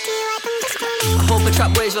 I hope a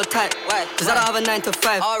trap weighs your type, cause I don't have a 9 to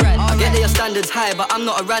 5. I get that your standards high, but I'm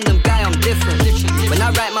not a random guy, I'm different. When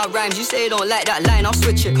I write my rhymes, you say you don't like that line, I'll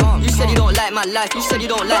switch it. You said you don't like my life, you said you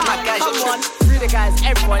don't like my guys, you're tripping. Free the guys,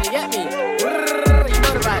 everyone, you get me? You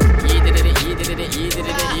know the vibe.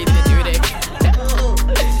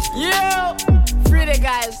 Yo, free the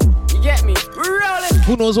guys, you get me? We're rolling.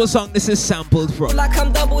 Who knows what song this is sampled from? Like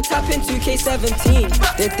I'm double tapping 2K17.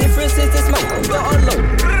 The difference is this man got on low.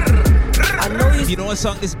 I know you know what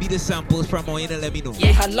song this beat is sampled from, or you know, let me know.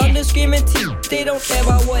 Yeah, had London screaming T. They don't care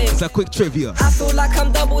about what it's a quick trivia. I feel like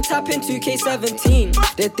I'm double tapping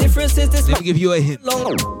 2K17. The difference is this. Let me give you a hint.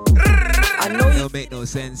 I know you don't make no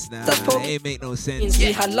sense now. It ain't make no sense.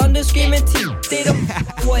 We had London screaming T. They don't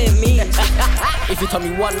what it means. If you tell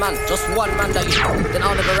me one man, just one man that you then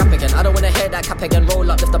I'll never rap again. I don't wanna hear that cap again. Roll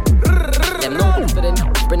up, lift up. Them no for then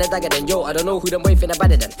bring the dagger then. Yo, I don't know who them waving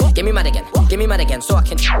better than. Get me mad again, so I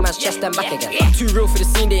can man's chest them back again. Too real for the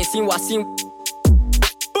scene, they ain't seen what I seen.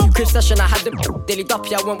 Crib session, I had them daily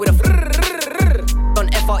duppy, I went with a on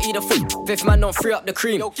FRE the foot. Fifth man don't free up the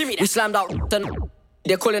cream. We slammed out then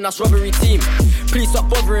They're calling us robbery team. Please stop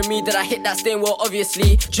bothering me. Did I hit that stain? Well,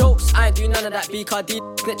 obviously. Jokes, I ain't do none of that. BKD,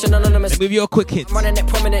 snitching anonymous. Let me give you a quick hint. I'm running it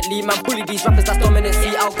prominently. Man, bully these rappers, that's dominant.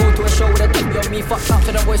 See, I'll go to a show with a copy of me. Fuck out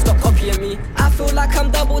to the boys, stop copying me. I feel like I'm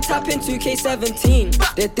double tapping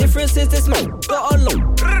 2K17. The difference is this man got a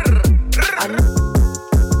low. I know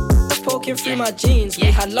poking through my jeans. We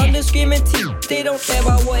had London screaming team. They don't care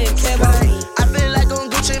about what it care about. I feel like on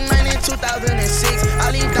Gucci Mane in 2006.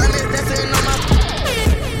 All these diamonds dancing on my.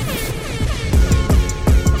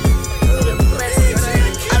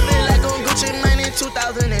 I feel like on Gucci Mane in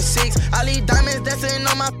 2006. All these diamonds dancing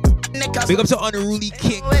on my neck. Big up to Unruly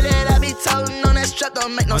King.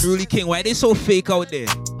 Unruly King, why they so fake out there?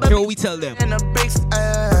 Hear what we tell them. And the bricks,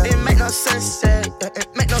 it make no sense.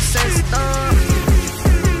 It make no sense.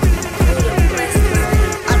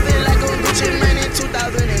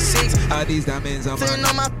 All these diamonds are mine.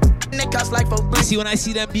 You see, when I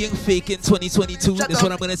see them being fake in 2022, that's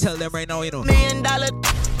what I'm gonna tell them right now, you know. $1 million,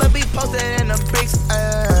 but be posted in the bricks.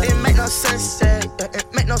 It make no sense.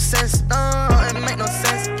 It make no sense. It make no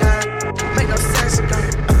sense. Make no sense.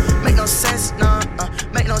 Make no sense.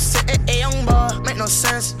 Make no sense. Young boy, make no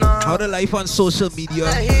sense. How the life on social media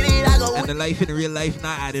and the life in real life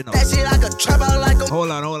not adding up. That shit like a trap out like a.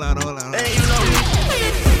 Hold on. Hey, you know me.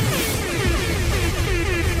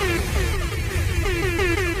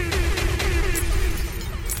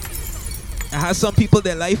 I have some people,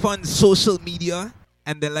 their life on social media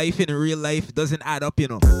and their life in real life doesn't add up, you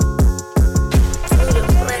know. I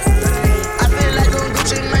feel like on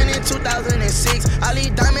Gucci Mane in 2006. All these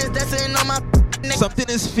diamonds dancing on my neck. Something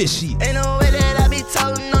is fishy. Ain't no way that I be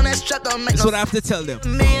toting on that strap. Don't make That's no what I have to tell them.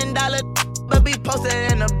 $1 million, but be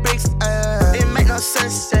posted in the bricks. It make no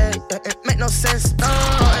sense. It make no sense. No,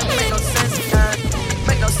 it make no sense.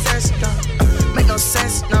 Make no sense. Make no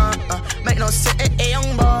sense. Make no sense.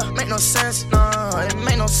 Young boy, make no sense. No, it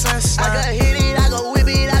make no sense. I could hit it, I could whip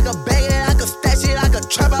it, I could bag it, I could stash it, I could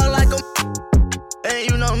trap out like a. And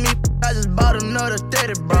you know me, I just bought another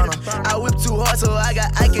 30 burner. I whip too hard, so I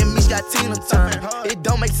got Ike and Meech got Tina Turner. It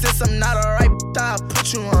don't make sense, I'm not alright, I'll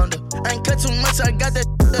put you under. I ain't cut too much, I got that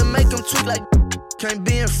that make them tweak like. Can't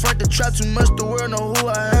be in front to trap too much, the world know who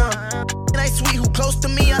I am. It ain't sweet, who close to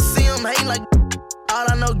me, I see him hating like. All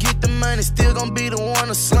I know, get the money, still gon' be the one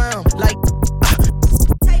to slam. Like.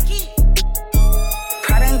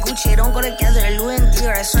 Prada and Gucci don't go together. Louis and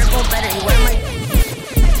Dior, I swear go better. You wear my.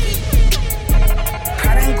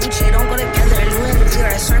 Prada and Gucci don't go together. Louis and Dior,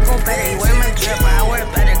 I swear go better. You wear my drip, but I wear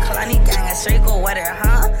it better. Kalani gang, I swear you go wetter,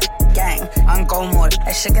 huh? Gang, on go mode.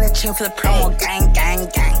 I should get a chain for the promo. Gang.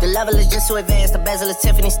 The level is just too advanced. The bezel is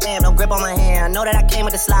Tiffany stamp. No grip on my hand. I know that I came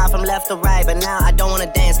with the slide from left to right, but now I don't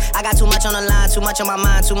wanna dance. I got too much on the line, too much on my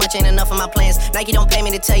mind, too much ain't enough of my plans. Nike don't pay me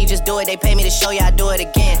to tell you just do it. They pay me to show you I do it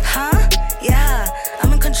again. Huh? Yeah,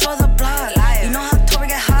 I'm in control of the block. You know how October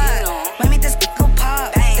get hot. Might make this go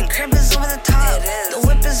pop. The crib is over the top. The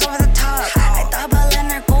whip is over the top. I thought about letting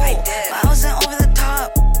her go, but I wasn't over the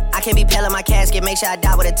top. I can't be pale in my casket, make sure I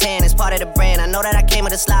die with a 10. It's part of the brand. I know that I came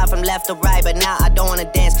with a slide from left to right, but now I don't wanna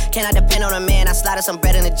dance. Can I depend on a man? I slided some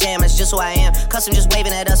bread in the jam, it's just who I am. Custom just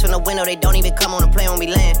waving at us from the window, they don't even come on the plane when we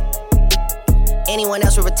land. Anyone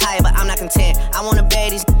else would retire, but I'm not content. I wanna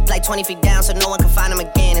bury these like 20 feet down so no one can find them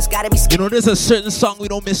again. It's gotta be You know, there's a certain song we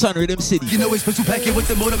don't miss on Rhythm City. You know it's special packet with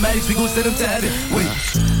the automatics, we gon' send them to heaven. Wait.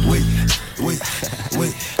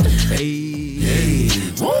 Hey.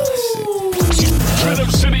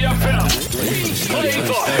 Rhythm City FM. Play the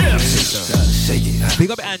hits. Shake it.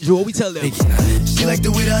 Big up Andrew, what we tell them? She like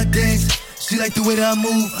the way that I dance. She like the way that I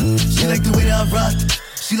move. She like the way that I rock.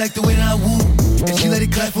 She like the way that I woo. And she let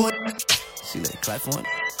it clap for it.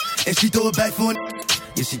 And she throw it back for it.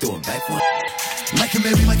 Yeah, she throw it back for it. Mike and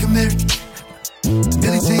Mary.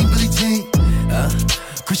 Billie Jean.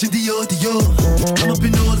 Christian Dior. I'm up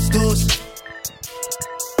in all the stores.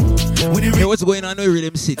 Hey, what's going on with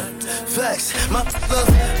Rhythm City? Flex, my love,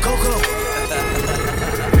 Coco.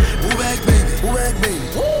 Move back, baby.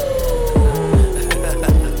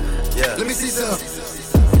 Yeah. Let me see some.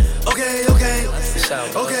 Okay.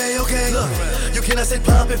 Look, you cannot say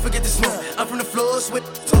pop and forget the smoke. I'm from the floors with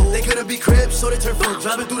they couldn't be cribs, so they turn from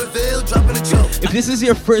driving through the Ville, dropping a joke. If this is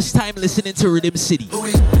your first time listening to Rhythm City, I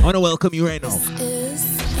want to welcome you right now.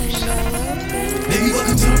 Baby,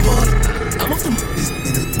 welcome to the party. I'm off the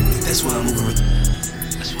that's why I'm moving.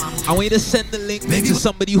 I want you to send the link to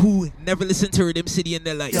somebody who never listened to Rhythm City in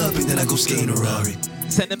their life. Yeah, then I go skating a Rari.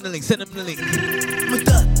 Send them the link.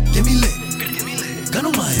 Get me lit. Gun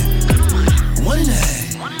on my head.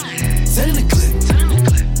 1.5. Send in the clip.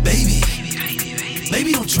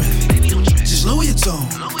 Baby, don't trip. Just lower your tone.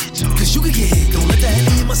 Cause you can get hit. Don't let that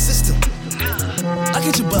hit in my system. I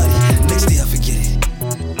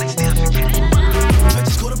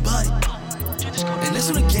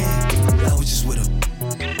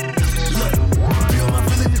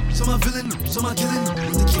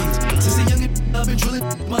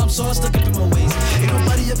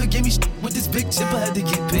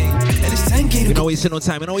We don't waste no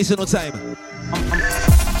time. We don't waste no time.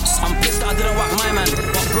 I'm pissed that I didn't whack my man,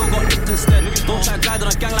 but bro got dipped instead. Don't try glide on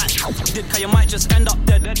a gang like did, cause you might just end up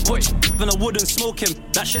dead. Boy, even I wouldn't smoke him.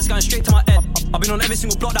 That shit's going straight to my head. I've been on every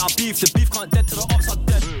single block that I beef. The beef can't dead till the ops are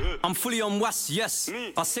dead. I'm fully on was, yes.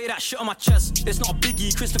 I say that shit on my chest. It's not a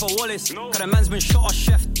biggie, Christopher Wallace. Cause the man's been shot or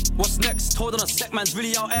chef. What's next? Hold on a sec, man's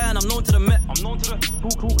really out here and I'm known to the Met. I'm known to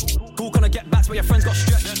the cool gonna get back, but your friends got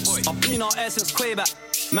stretched. I've been out here since Quayback.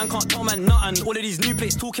 Man can't tell man nothing. All of these new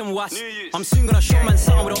plates talking was. I'm soon gonna show man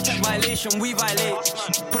something without tech violation. We violate.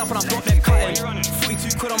 Put up on a block, they're cutting.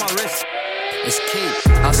 42 quid on my wrist. It's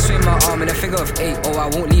key. I'll swing my arm in a figure of 8. Oh,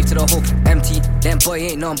 I won't leave to the hook empty. Them boy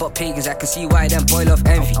ain't none but pagans. I can see why them boy love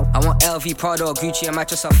envy. I want LV, Prada, or Gucci. I might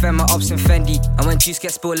just offend my ups and Fendi. And when juice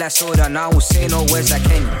gets spilled like soda, now I won't say no words like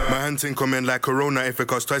Kenny. My hand thing come in like Corona. If it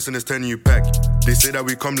costs twice in this 10 you pack. They say that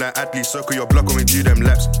we come like athletes. Circle your block when we do them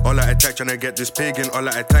laps. All I attack trying to get this pagan. All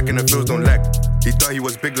I attack and the feels don't lack. He thought he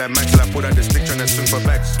was big like Max. Till I pulled out the stick trying to swing for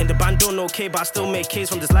backs. In the band don't know okay, but I still make K's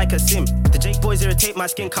from this like a sim. The Jake boys irritate my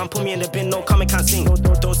skin. Can't put me in the bin. No comment, can't sing.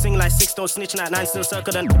 Don't sing like 6, don't snitch like 9. Still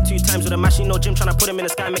circle them 2 times with a machine. No gym trying to put him in the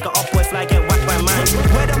sky. Make an up boy fly, get whacked by mine.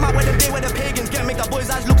 Where them at, where them day, where the pagans get. Make the boys'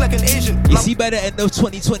 eyes look like an Asian. You see by the end of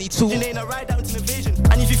 2022,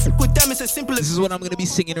 and if you fuck with them, it's as simple as this is what I'm gonna be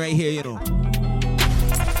singing right here, you know.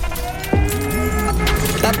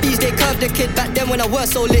 That bees, they curved the kid back then when I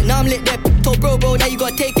was so lit. Now I'm lit there. Told bro, now you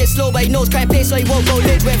gotta take it slow. But he knows crime pace, so he won't go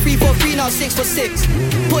lit. Went 3 for 3, now 6 for 6.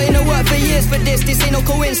 Put in the work for years for this. This ain't no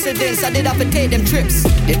coincidence. I did have to take them trips.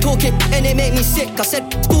 They talking and they make me sick. I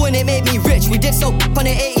said school and they made me rich. We did so on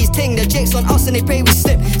the 80s thing. The jakes on us and they pray we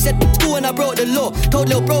slip. Said school and I broke the law. Told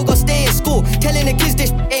little bro go stay in school. Telling the kids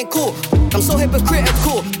this ain't cool. I'm so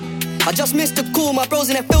hypocritical. I just missed the cool. My bros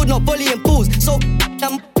in the field not bullying pools. So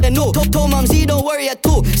I'm no. Told mum Z don't worry at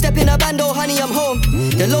all. Step in a bando, honey, I'm home.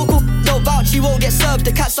 The local don't vouch, she won't get served.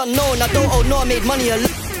 The cat's unknown. I don't owe no, I made money alone.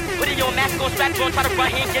 Put in your mask, go strap, don't try to run,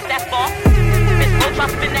 he ain't get that far. Miss Go try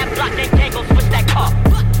spin that block, then can't go switch that car.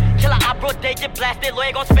 Killer, I brought they get blasted,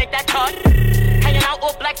 lawyer gon' spank that card. Hanging out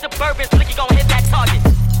all black Suburbans, Blicky gon' hit that target.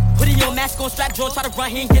 Put in your mask, go strap, don't try to run,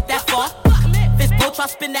 he ain't get that far. Miss Go try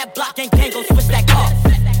spin that block, then can't go switch that car.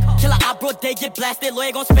 Killer, I brought they get blasted,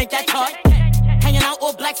 lawyer gon' spank that card. Hanging out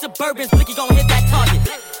all black Suburbans, Blicky gon' hit that target.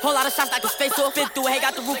 Whole lot of shots like a space off, fit through a hay,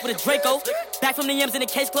 got the roof with a Draco. Back from the M's in the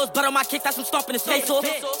case closed, blood on my kicks, that's some stomping his face off.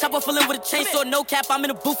 Chopper filling with a chainsaw, no cap, I'm in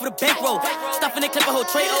the booth with a bankroll. Stuffing the clip a whole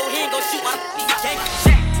tray, oh, he ain't gon' shoot my gang.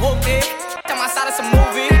 Whoop it, on my side of some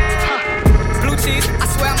movie. Blue cheese, I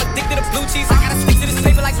swear I'm addicted to blue cheese. I gotta stick to this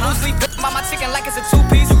paper like blue sleep. By my chicken like it's a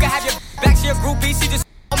 2-piece. You can have your back to your groupie, she just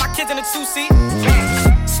all my kids in a 2-seat.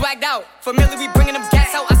 Swagged out, familiar, we bringing them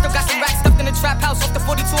gas out. I still got some racks stuffed in the trap house. Off the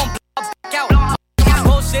 42, I'm back out.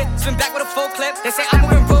 Bullshit, spin back with a full clip. They say I'm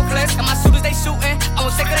moving ruthless, and my shooters they shooting. I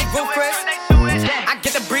won't take her, they roof Chris. I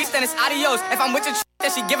get the breeze, then it's adios. If I'm with your then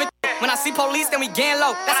she give it. When I see police, then we gang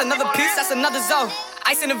low. That's another piece, that's another zone.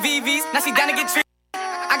 Ice in the VVs, now she down to get treated.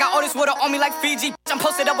 I got all this water on me like Fiji. I'm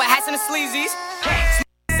posted up with hats and the sleazies.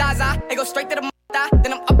 Zaza, they go straight to the mata.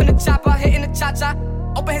 Then I'm up in the chopper, hitting the cha-cha.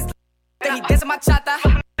 Open his then he dancing my chata.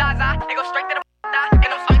 Zaza, they go straight to the mata.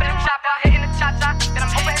 Then I'm up in the chopper, hitting the cha-cha. Then I'm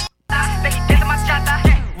open his then he dancing my chata.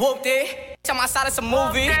 Whooped it, on my side of some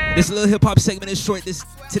movie. This little hip hop segment is short this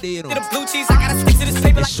today, you know. The blue cheese, I gotta stick to this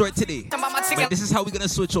paper. It's short today. But this is how we're gonna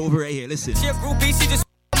switch over right here. Listen. She a groupie, she just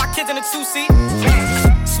my kids in a 2-seat.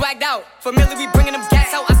 Swagged out, familiar, we bringing them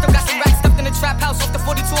gas out. I still got some racks stuffed in the trap house. Off the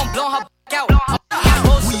 42, I'm blowing her back out.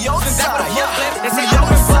 We outside, yeah. They say I'm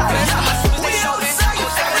in Brooklyn. My shooters, they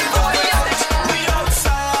shooting.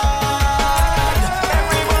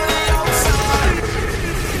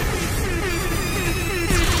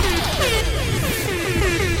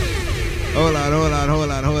 Hold on.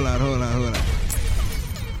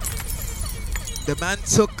 The man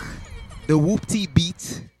took the whoop-tee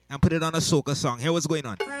beat and put it on a soca song. Here what's going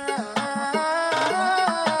on. Okay,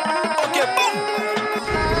 boom.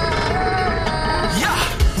 Yeah,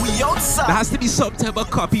 we outside. There has to be some type of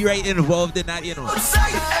copyright involved in that, you know.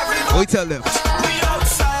 Outside, we tell them. We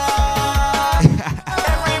outside.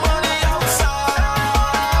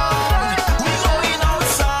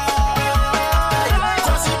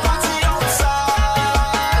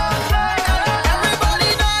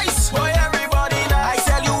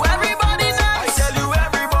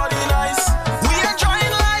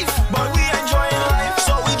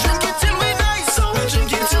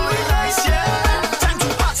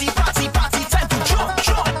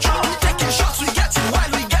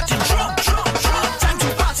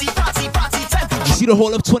 See the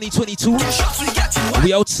whole of 2022,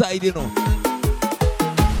 we outside, you know.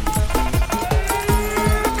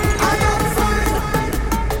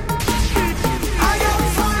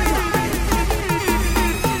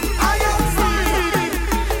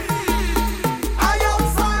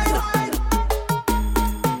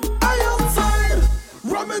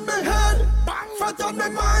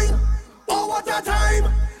 mind. Oh, what a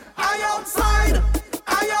time. I outside.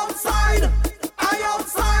 I outside. I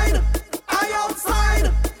outside. I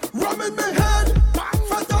outside. Rum in my head.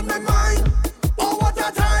 Fat on my mind. Oh, what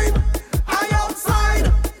a time. I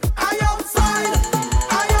outside. I outside.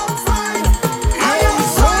 I outside. I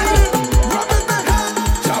outside. Rum in my head.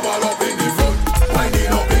 Jabal up in the front,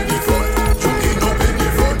 winding up in the front, juking up in the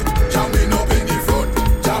front, jamming up in the front.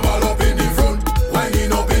 Jabal up in the front,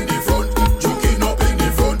 winding up in the front, juking up in the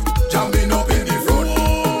front, jamming up in the front.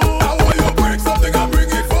 Now when you break something and bring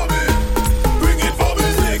it for me, bring it for me.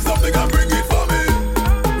 Take something and bring it for me,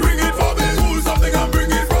 bring it for me. Pull something and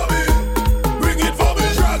bring it for me, bring it for me.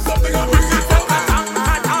 Drag something and bring it for me.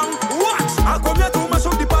 What? I come here to mash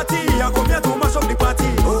up the party. I come here to mash up the party.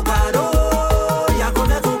 Oh God, oh, I come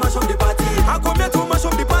here to mash up the party. I come here to mash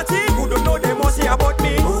up the party. Who don't know they must say about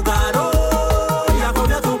me. Oh God, oh, I come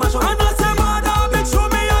here to mash up. And I say, bad bitch, show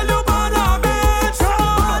me all your bad bitch.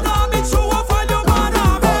 Bad bitch, show off all your bad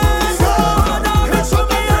bitch. Bad bitch, show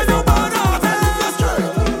me all your bad bitch.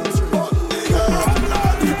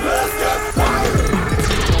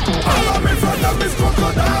 All of me friend of Miss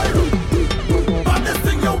Crocodile, but this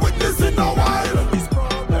thing you're witnessing a while.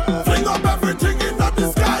 Fling up everything in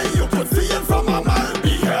the sky, you could see it from a mile.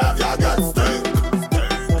 Behavior gets stink.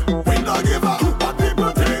 We don't give a what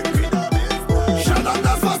people think. Shut up,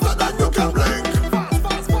 that's faster than you can blink.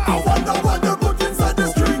 I wonder what you put inside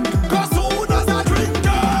this drink. Cause soon as I drink it,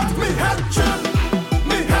 me head chill,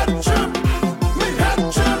 me head chill, me head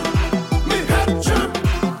chill, me head chill.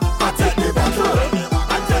 I take the bottle,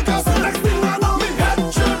 I take a sip. Next thing I know, me head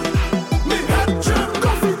chill, me head chill.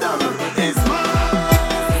 Coffee them is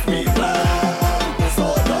mine, me blend. So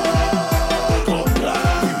don't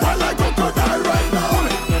complain. We wild like crocodile right now.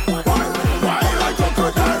 Wild like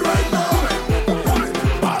crocodile right now.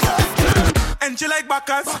 And she like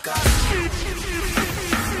Bacchus.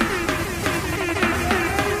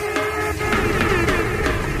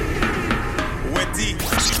 Wetty.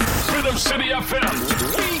 Rhythm City FM.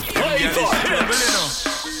 We play the hits.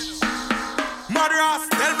 Madras,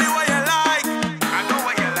 tell me what you like. I know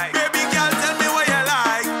what you like. Baby girl, tell me what you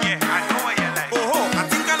like. Yeah, I know what you like. Oh, I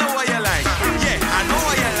think I know what you like. Yeah, I know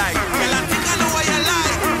what you like. Well, I think I know what you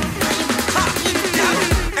like. Ha,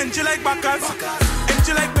 yeah. And she like Bacchus. And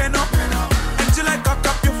she like Beno. And she like cock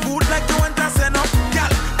up your food like you want to send up.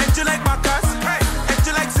 Girl, and she like Bacchus. And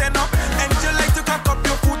she like send up. And she like to cock up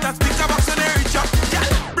your food and speak about so they reach up. Girl,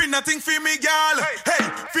 bring nothing for me, girl. Hey,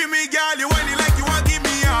 for me, girl. You whining like you want give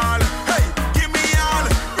me all. Hey, give me all.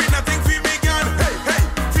 Bring nothing for me, girl. Hey, hey,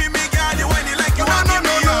 for me, girl. You whining like you want give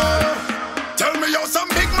me all. Tell me how some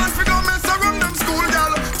big man fi don't mess around them school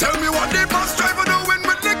gal. Tell me what the bus driver doing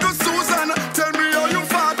with little Susan. Tell me how you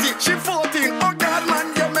 40, she 14. Oh God,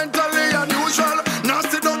 man, you're mentally unusual.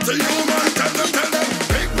 Nasty, dirty human. Tell them,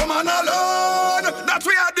 big woman alone. That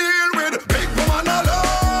we are deal with. Big woman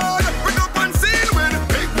alone. We up and seen with.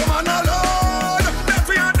 Big woman alone. That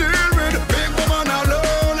we are deal with. Big woman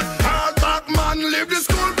alone. Hard back man, leave the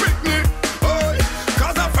school picnic. Oh,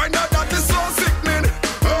 cause I find out that is so sickening.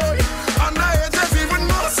 Oh, and the age is even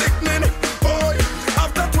more sickening. Oh,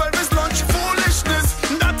 after 12 is lunch, foolishness.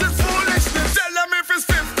 That is foolishness. Tell them if it's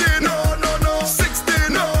 15. No, no, no.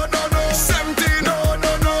 16. No, no, no. 17. No,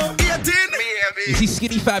 no, no. 18. You see,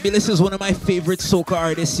 Skinny Fabulous is one of my favorite soca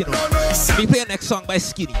artists, you know. Let me play a next song by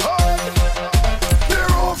Skinny. The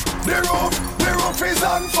roof is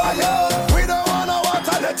on fire. We don't wanna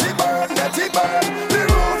water, let it burn, let it burn.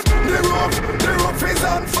 The roof is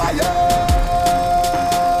on fire.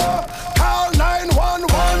 Call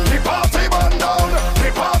 911. The party burn down.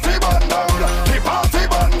 The party burn down. The party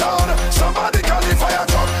burn down. Somebody call the fire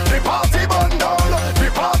truck. The party burn down. The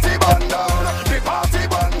party burn down. The party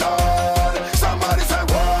burn down. Somebody say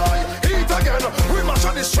why? Eat again. We march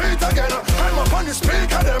on the street again. I'm up on the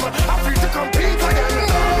speaker them. I feel to compete again.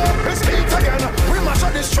 It's heat again. We march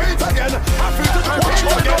on the street again. I feel to compete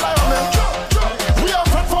again. We are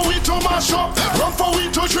fat for we to mash up, run for we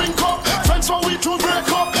to drink up, friends for we to break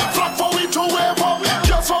up, flag for we to wave up,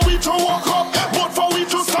 girls for we to walk up, boat for we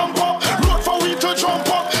to stamp up, road for we to jump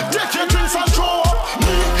up, take your drinks and throw up.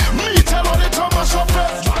 Me tell all the to mash up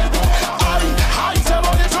fence. I tell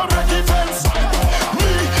all the to break the fence.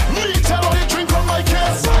 Me tell all the drink on my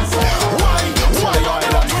case. Why all the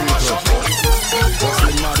to mash up?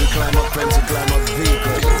 Climb up fence and climb up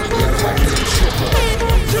vehicle.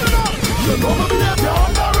 You know me behavior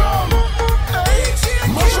on the run.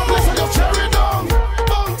 Mash up listen you tear it down.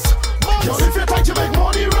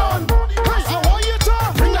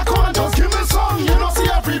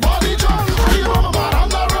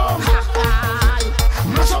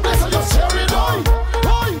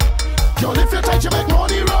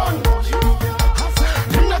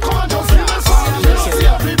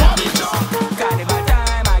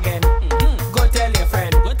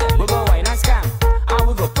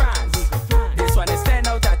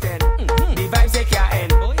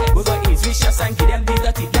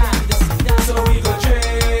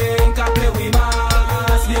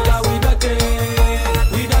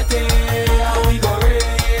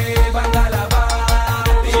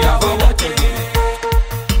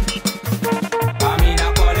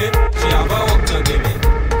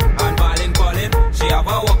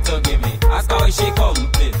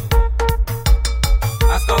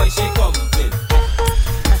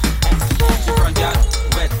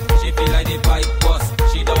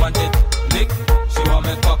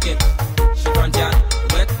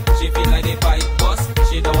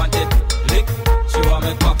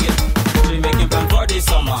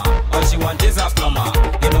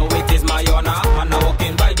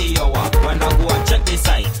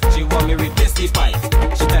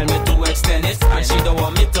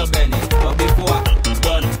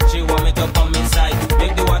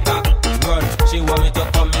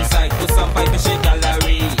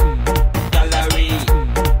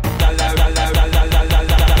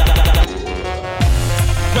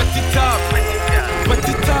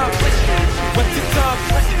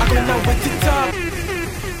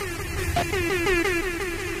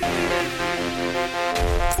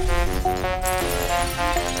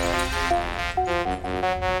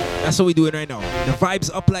 That's what we're doing right now. The vibe's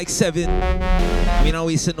up like 7. We not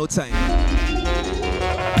wasting no time.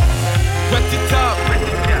 Wet it up, wet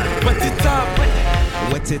it up,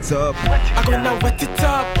 wet it up. I'm gonna wet it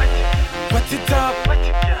up, wet it up, wet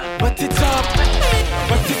it up,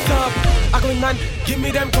 wet it up. I'm gonna give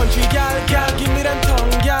me them country gal, give me them tongue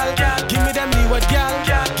gal, give me them leeward gal,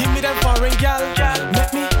 give me them foreign gal.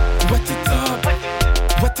 Let me wet it up,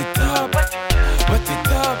 wet it up, wet it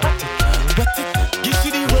up, wet it. Give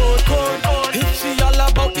she the road code, if she all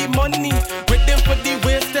about the money, with them for the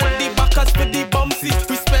waist and the backers for the bumpsy.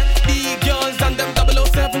 Respect the girls and them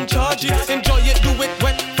 007 charges. Enjoy it, do it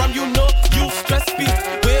wet from you stress me.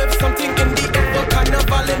 Wave something in the air for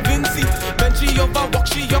carnival and Vincy. Bend she over, walk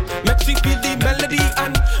she up, make she feel the melody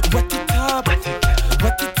and wet it up, wet it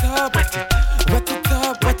up, wet it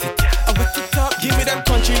up, wet it up. Give me them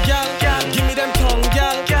country gal, give me them tongue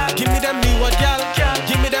gal, give me them leeward gal,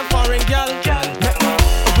 give me them foreign gal. Let me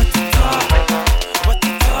wet it up, wet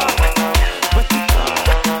it up, wet it up.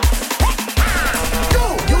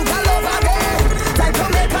 You got love again. Time to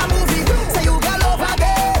make a movie. Say you got love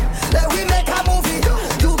again. Let we make a movie.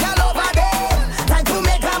 You got love again. Time to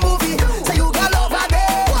make a movie. Say you got love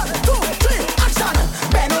again. 1, 2, 3, action.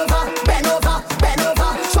 Bend over, bend over, bend over.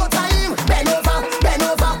 Show time. Bend over, bend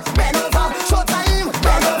over, bend over. Show time.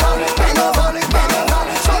 Bend over, bend over, bend over.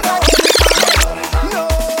 Show time. No,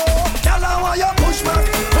 tell her why you push back,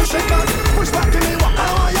 push it back, push back to me. What I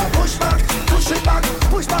want you push back, push it back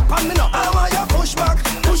on me now. I want you push back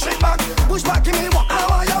to me. What I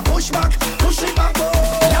want you push back oh.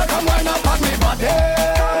 Yeah, come wind up on me body. I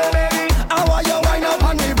want you wind up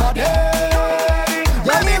on me body.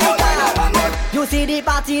 Yeah, me wind up on me. You see the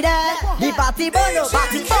party there, the party burn up. You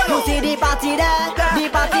see the party there, the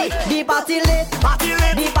party lit,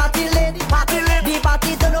 the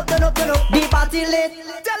party turn up, the party lit,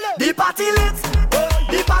 The party lit,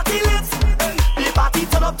 the party lit, the party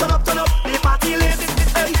turn up, the party lit.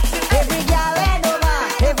 Hey. Every girl hand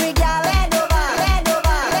over, every girl hand over, hand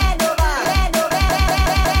over, hand over, hand over.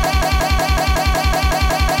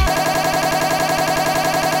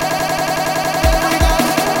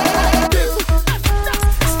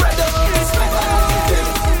 Spread out, spread out,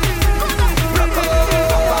 rock out,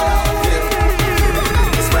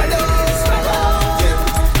 spread out, spread out,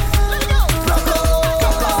 rock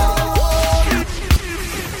out.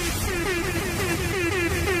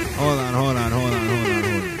 Hold on.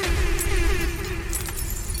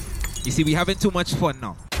 You see, we having too much fun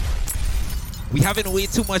now. We having way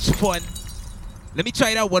too much fun. Let me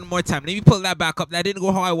try that one more time. Let me pull that back up. That didn't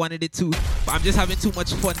go how I wanted it to. But I'm just having too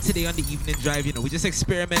much fun today on the evening drive. You know, we're just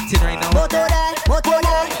experimenting right now.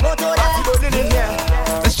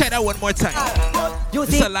 Let's try that one more time.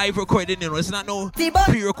 This is a live recording, you know. It's not no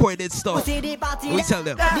pre-recorded stuff. We tell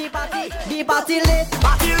them.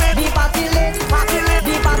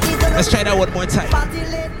 Let's try that one more time.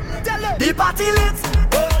 The party lit.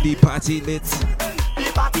 The party lit.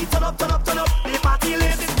 The party turn up, the party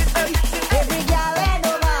lit. Hey. Every girl hand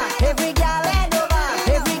over, every girl hand over,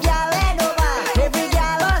 every girl hand over, every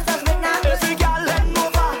girl hand over, every girl hand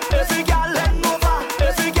over,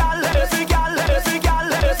 every girl hand over, every girl, every girl,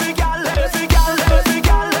 every girl, every girl, every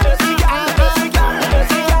girl, every girl, every girl,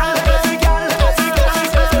 every girl, every girl,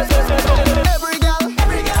 every girl, every girl,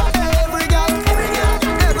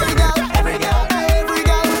 every girl, every girl, every girl, every girl, every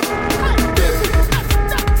girl.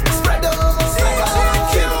 Spread out,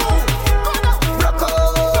 rock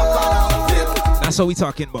out. That's what we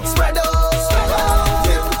talking about. Spread out,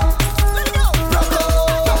 rock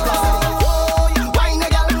out. Wine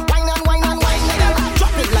again, wine and wine again.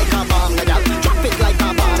 Drop it like a bomb again. Drop it like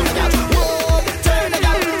a bomb again. Whoa, turn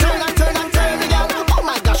again, turn again. Oh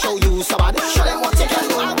my gosh, show you somebody. Show them what you can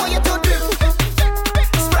do. I want you to do.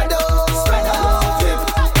 Spread out,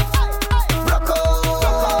 rock out.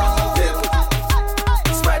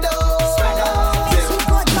 Spread out,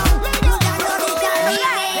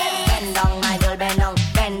 Bend down, my girl, bend down,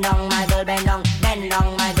 bend down, my girl, bend down, bend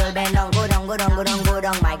down, my girl, bend down, go down, go down, go down, go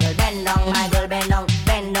down, my girl, bend down, my girl, bend down,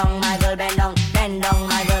 bend down, my girl, bend down, bend down,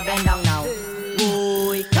 my girl, bend down now.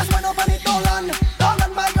 Boy, just wind up on it, don't run,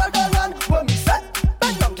 my girl, don't run. When we set,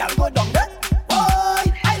 bend down, girl, go down there.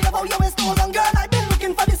 Boy, I love how you waist so long, girl. I've been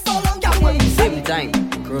looking for this so long, girl. When we set, Same time,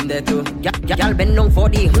 room there too. Y'all bend down for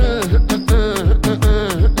the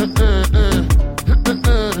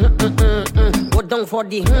go down for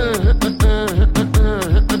the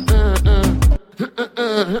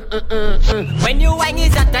When you whine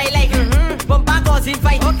is that I like bumper goes in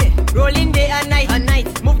fight. Okay. Rolling day and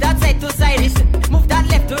night. Move that side to side. Move that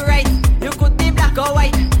left to right. You could be black or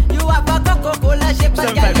white. You have a Coca-Cola shape,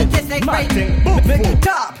 but girl, it tastes like Sprite. make it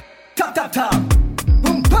top.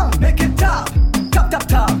 Boom, bam, make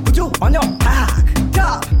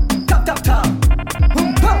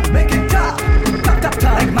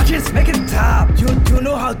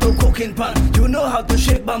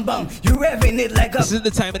bum bum. You revving it like a. This is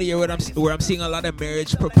the time of the year where I'm seeing a lot of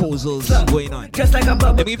marriage proposals going on. Just like a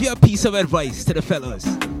bubble. Let me give you a piece of advice to the fellas.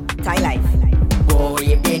 Thai life. Boy,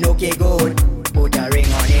 if they no okay good, put a ring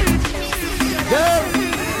on it. Girl,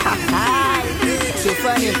 hi, so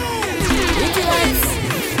funny.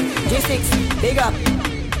 G6, big up.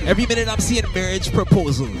 Every minute I'm seeing marriage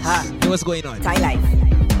proposals. You know what's going on? Thai life.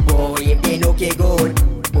 Boy, if they no okay good,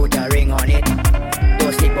 put a ring on it.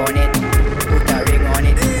 Don't sleep on it. Put a ring on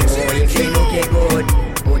it. Boy, if they no okay good,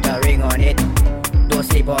 put a ring on it. Don't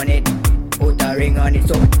sleep on it. Put a ring on it.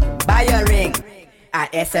 So buy a ring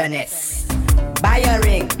at SNS. Buy a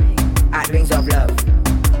ring at Rings of Love.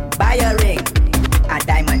 Buy a ring at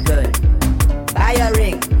Diamond Girl. Buy a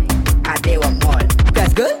ring at Daywalk Mall.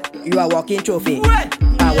 Cause girl, you are walking trophy.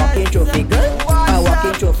 A walking trophy, girl. A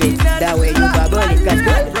walking trophy. That way you bubble it. Cause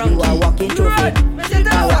girl, you are walking trophy.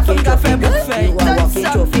 A walking trophy, girl. You are walking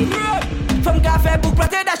trophy. From café pour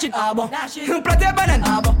planter da shit, ah bon. Planter banane,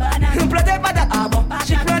 ah bon. Planter patate, ah bon.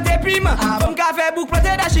 Planter prima, from café pour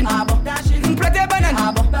planter da shit, ah bon. Planter banane,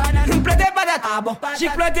 ah bon. Planter patate, ah bon.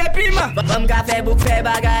 Planter prima. From café pour faire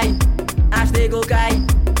bagay, acheter gokay,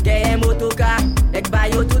 gaye motoka, ek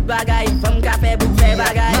bayo tout bagay. From café pour faire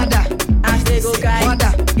bagay, acheter gokay,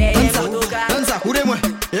 gaye motoka. Tanza, oudez-moi,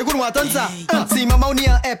 écoute-moi, Tanza. Si maman ou ni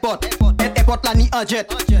un airport, airport là ni un jet,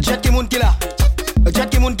 jet qui moun qui là, jet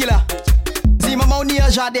qui moun qui là. Si maman ni un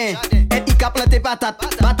jardin, et il cap planter patate,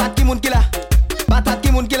 patate qui moun qui là, patate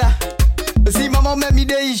qui moun qui là. Si maman même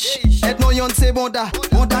idéiche, et non yon c'est bonda,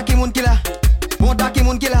 bonda qui moun qui là, bonda qui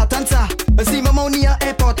moun qui là. Tant ça. Si maman ni un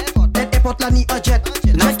airport, et airport là ni un jet,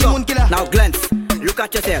 jet qui moun qui là. Now glance, look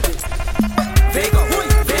at yourself. Vego,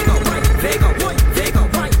 Vego, Vego, Vego,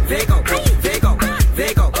 Vego, Vego, Vego,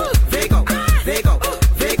 Vego, Vego, Vego,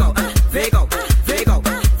 Vego, Vego,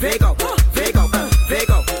 Vego, Vego,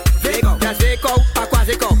 Vego. Just Vego,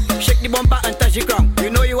 Aquazico. Shake the bumper and touch the ground. You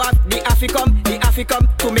know you have the Africom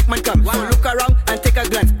to make man come. So look around and take a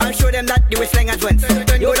glance and show them that the waistline has went.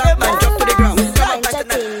 You up and drop to the ground.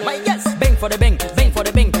 My yes, bang for the bang, bang for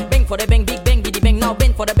the bang, bang for the bang, big bang, biddy bang. Now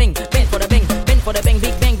bang for the bang, bang for the bang, bang for the bang,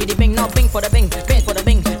 big bang, biddy bang. Now bang for the bang, bang for the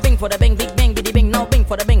bang, bang for the bang, big bang, biddy bang. Now bang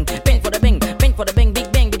for the bang, bang for the bang, bang for the bang, big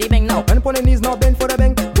bang, biddy bang. Now. And upon the knees now bend for the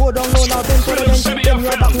bang. Go down low now bend for the bang. Bend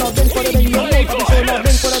your back now bend for the bang. Your legs up show now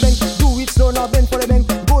bend for the bang. Do it slow now bend for the bang.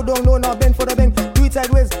 Go down low now bend for the bang. Do it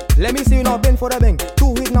sideways. Let me see you now bend for the bang.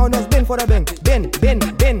 Do it now just bend for the bang. Bend,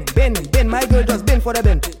 bend, bend, bend, bend. My girl just bend for the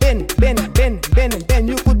bend. Bend, bend, bend, bend, bend.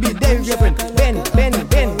 You could be there with your friend. Bend, bend,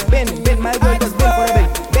 bend, bend, bend. My girl just bend for the bang.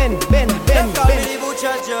 Bend, bend, bend, bend.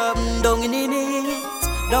 Down in the knees,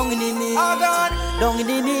 down in the knees, down in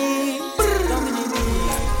the knees, down in the knees.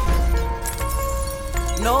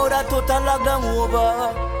 Now that total lockdown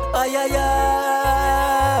over, ay ay ay.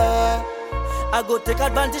 I go take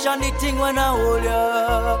advantage on the thing when I hold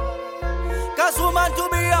ya. Cause woman, to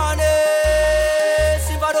be honest,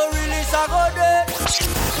 if I don't release I go there.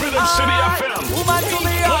 Rhythm City FM. Woman, to be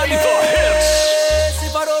Playing honest, for hits.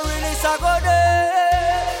 if I don't release I go there.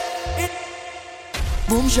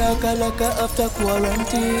 Boom shakalaka after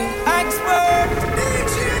quarantine. Expert.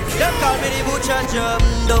 Them call me the butcher job.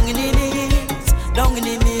 Down in the knees, down in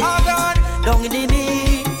the knees, down in the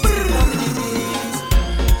knees, down in the knees.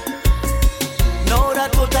 Now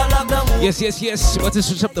that total lockdown. Yes. Want to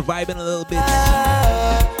switch up the vibe in a little bit.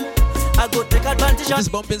 I go take advantage.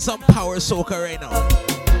 Just bumping some power soca right now.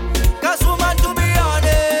 Cause woman, to be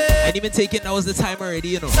honest, I ain't even take it now is the time already,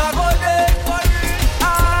 you know.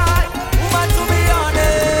 Woman, to be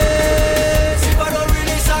honest, if I don't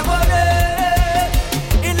release I go there.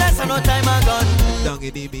 In less than no time I gone. Down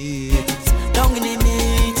in the meat, down in the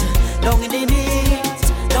meat, down in the meat,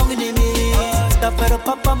 down in the meat. That for the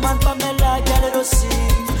papa man, Pamela, girl, it don't see.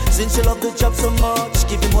 Since you love the job so much,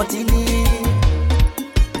 give him what he need.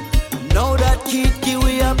 Now that kid,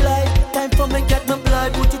 we apply. Time for me get my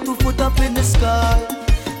blood, put your 2 foot up in the sky.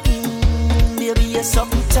 Baby, you're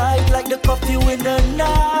something tight like the coffee in the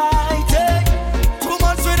night. Hey. 2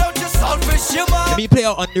 months without your selfish human. Let me play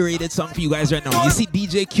an underrated song for you guys right now. You see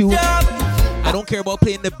DJ Q, I don't care about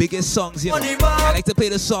playing the biggest songs, you know. I like to play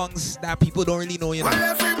the songs that people don't really know, you know.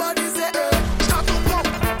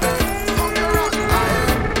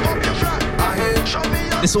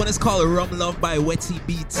 This one is called Rum Love by Wetty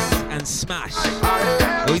Beats and Smash.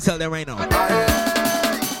 Let me tell them right now.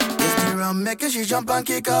 It's the rum maker, she jump and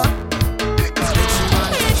kick up. She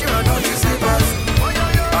run out the slippers.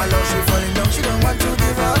 I love she falling down, she don't want to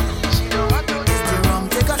give up. It's the rum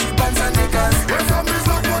taker, she pants and knickers. When some is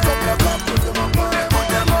up, put up your cup, put them up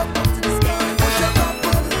to the sky. Put your cup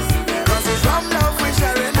up to the sky. Cause it's rum love we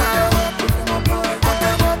sharing now. Put them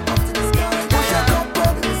up to the sky. Push your cup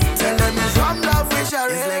up.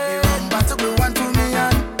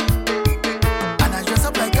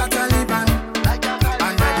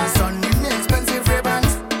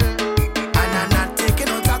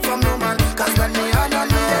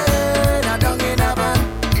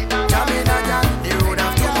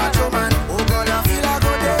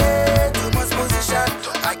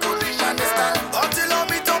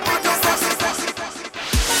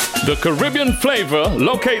 The Caribbean Flavor,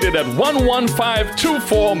 located at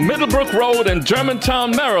 11524 Middlebrook Road in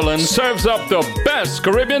Germantown, Maryland, serves up the best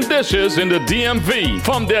Caribbean dishes in the DMV.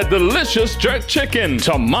 From their delicious jerk chicken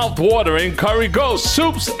to mouth-watering curry goat,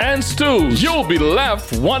 soups and stews, you'll be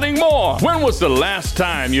left wanting more. When was the last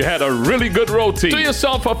time you had a really good roti? Do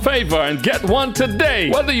yourself a favor and get one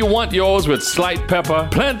today. Whether you want yours with slight pepper,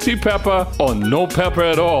 plenty pepper, or no pepper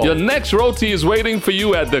at all, your next roti is waiting for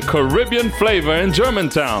you at the Caribbean Flavor in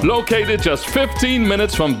Germantown, located just 15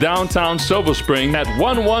 minutes from downtown Silver Spring at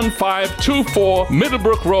 11524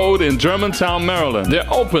 Middlebrook Road in Germantown, Maryland. They're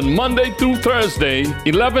open Monday through Thursday,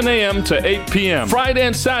 11 a.m. to 8 p.m. Friday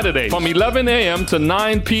and Saturday from 11 a.m. to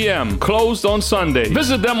 9 p.m. Closed on Sunday.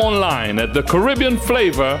 Visit them online at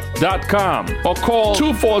thecaribbeanflavor.com or call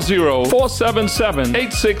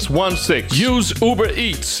 240-477-8616. Use Uber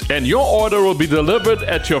Eats and your order will be delivered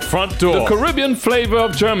at your front door. The Caribbean Flavor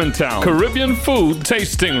of Germantown. Caribbean food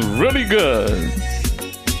tasting really good.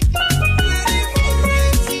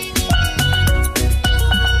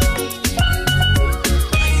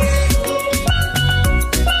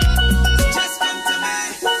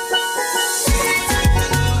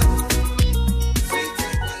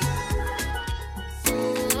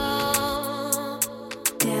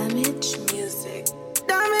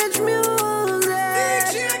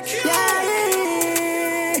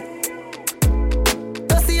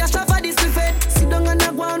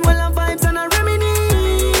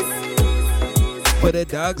 The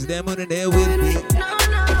dogs, them on there with me. Nah,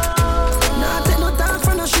 take no time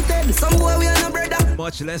for no shit. Some boy we are no brother.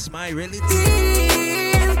 Much less my relative.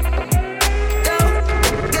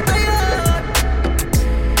 Get tired.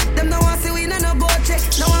 Them no want see we no go check.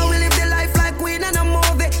 No one will live the life like we no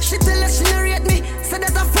movie. She tell us she no rate me, so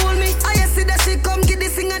that a fool me. I see that she come get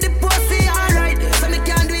this thing at the pussy. Alright, so me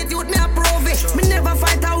can't do it, youth me approve it. Me never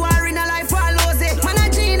fight a war in a life for lose it. Man a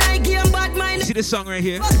Gene, I game bad mind. You see this song right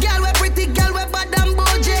here? Girl, we pretty girl, we bad and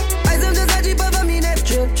budget.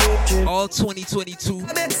 All 2022.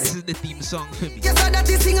 This is the theme song for me. Yes, that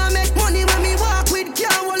this thing I make money when me walk with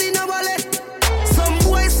can't hold in a wallet. Some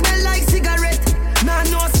boys smell like cigarette. Nah,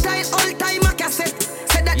 no style, all time a cassette.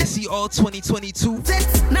 Said that you see all 2022.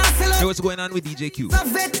 Hey, what's going on with DJ Q? I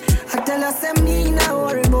tell us I'm me now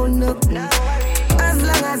worry about nothing. As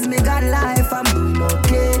long as me got life, I'm doing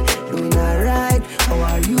okay, doing alright. How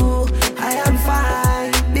are you? I am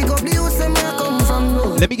fine. Big up the youth, where I come from. No.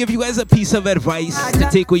 Let me give you guys a piece of advice to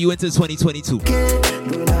take you into 2022.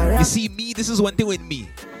 You see, me, this is one thing with me.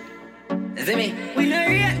 See me? We no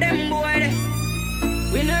rate them boy.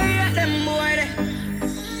 We no rate them boy.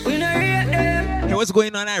 We no rate them. Hey, what's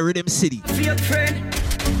going on at Rhythm City? Fake friend.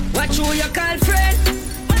 Watch who you call friend.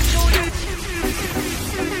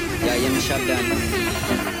 Yeah, you me shop down.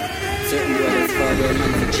 Certain boy that's called your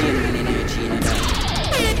man for chain man in your chain and that.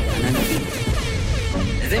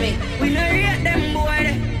 See me? We no rate them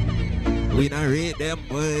boy. We no rate them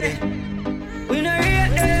boy. We no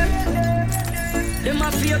rate them. Them a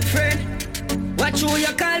fake friend. Watch who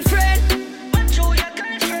you call friend. Watch who you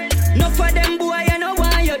call friend. No for them boy, you know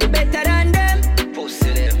why you're the better than them.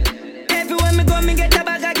 Pussy them. Everywhere me go, me get a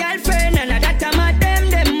bag of girlfriend, and that time at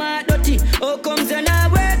them are dirty. Oh, comes you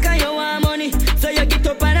not work and you want money, so you get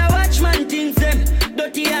up and a watch man things them.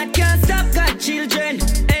 Dirty heart can't stop got children.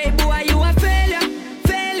 Hey boy, you a failure.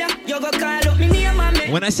 You go call up me name and me.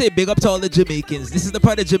 When I say big up to all the Jamaicans, this is the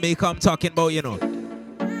part of Jamaica I'm talking about, you know.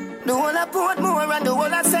 The whole of Portmore and the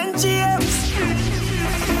whole of St. James.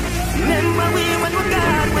 Remember we when we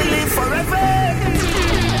God, we live forever.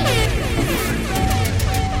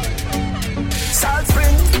 Salt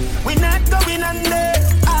Spring, we not going under.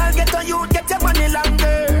 I'll get on you, get your money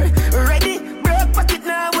longer. Ready, broke pocket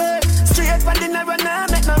now work. Straight from the narrow now,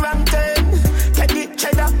 make no wrong turn. Teddy,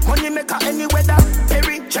 cheddar, money maker any weather.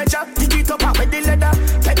 Perry, treasure, dig it up with the leather.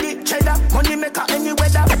 Teddy, cheddar, money maker any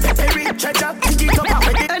weather. Perry, treasure, dig it up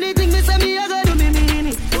with the anything me say me, I go do me mean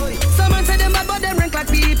it. Someone say them bad, but them rank like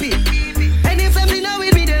pee-pee. And if them dinner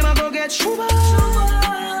with me, them I go get shuba.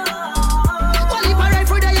 Well, if I ride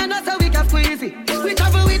for the end, that's how we can squeeze it. We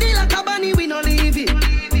travel with it like a bunny, we no leave it.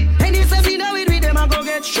 And if them dinner with me, them I go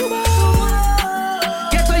get shuba.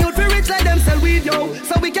 Get a youth for rich like them sell weed, yo.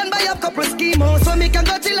 So we can buy up couple schemos. So me can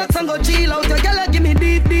go chillax and go chill out. Your girl give me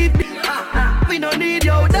deep. We don't need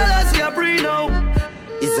yo, dollars we are free now.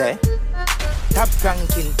 Is it? Top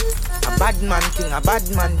ranking, a bad man thing,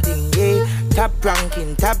 yeah. Top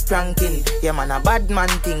ranking, yeah man, a bad man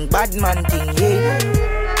thing, yeah.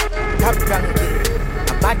 Top ranking,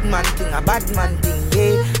 a bad man thing,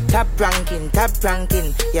 yeah. Top ranking,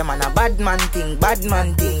 yeah man, a bad man thing,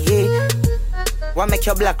 yeah. What make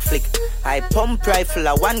your black flick? I pump rifle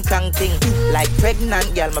a one crank thing. Like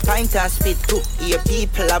pregnant girl, my pint and spit too. Hear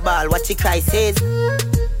people a ball, what you cry says.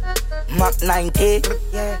 Mach 90,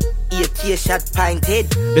 yeah. AK shot pinted.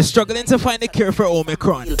 They're struggling to find a cure for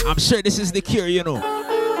Omicron. I'm sure this is the cure, you know.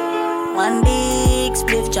 One big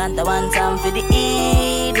spliff chant the one time for the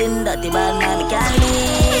eating. Dirty bad man, I can't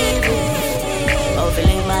live it. Oh, to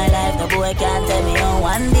live my life, the boy can't tell me on.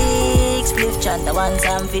 One big spliff chant the one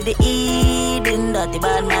time for the eating. Dirty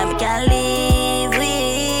bad man, I can't live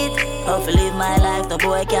it. Oh, to live my life, the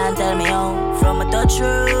boy can't tell me on. From a touch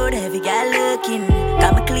road, heavy guy looking.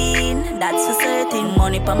 Got me clean, that's for certain.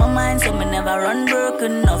 Money pa my mind, so me never run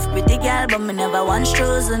broken. Enough pretty girl, but me never once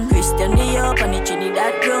chosen. Christian Dior and the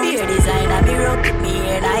Trinidad ground. Here designer me rock, me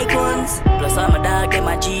and icons. Plus I'm a dog, them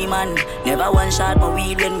a G-man. Never one shot my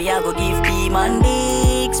weed when me I go give B-man.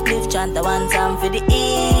 Big spliff chant the one time for the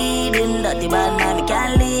eating. Dirty bad man, me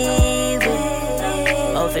can't live it.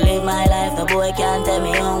 Oh, if I live my life, the boy can't tell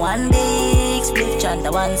me on. One big spliff chant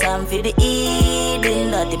the one time for the eating.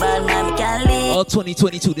 Dirty bad man, me can't live. All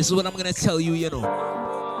 2022, this is what I'm gonna tell you, you know.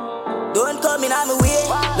 Don't come in on my way.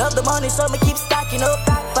 Love the money, so me keep stacking up.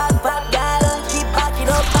 Back, girl, keep packing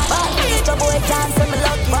up. The boy can't say me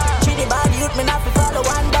lucky. Treat the body youth, me not fi follow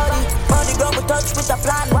one body. Body grow me touch with a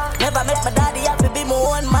plan. Never met my daddy, I fi be my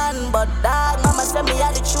own man. But dog, mama said me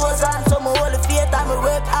had the chosen. So me hold the faith and me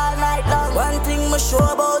work all night long. One thing me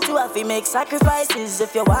sure about you, I fi make sacrifices.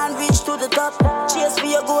 If you want reach to the top, chase for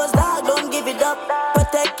your goals, dog, don't give it up.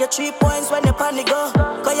 Protect your 3 points when you panic go.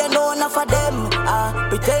 Cause you know enough of them.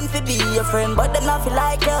 Pretend to be your friend, but them not feel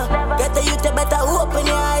like you. Get the youth, you better open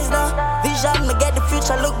your eyes now. Vision, me get the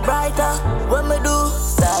future look brighter. What me do?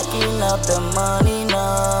 Stacking up the money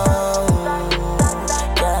now.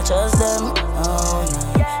 Can't trust them, oh no.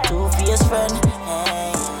 Two-faced friend,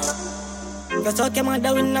 hey. Cause I came out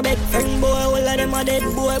in a bed friend boy. All of them are dead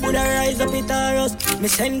boy, but I rise up it or us. Me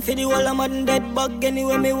send for the whole of man dead bug.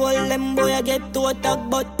 Anyway me hold them boy, I get to attack.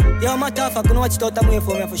 But yo, my tough, I can watch it out and wait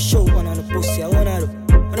for me for show. One on the pussy, I wanna do.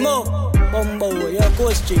 One more, bumbo, your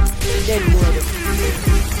coast street, dead boy.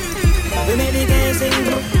 We made the game sing.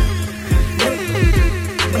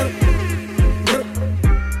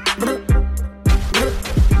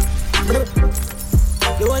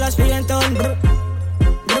 The whole of Spain town.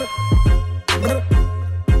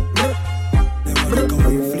 Them wanna come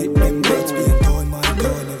and flip them birds, Spain town, my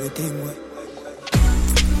town, everything wet.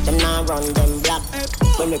 Them now run them black.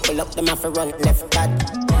 When we pull up, them have to run left back.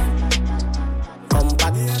 Come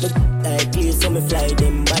back, like please, so me fly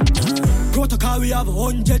them back. Protocol, we have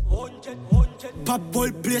 100. Pop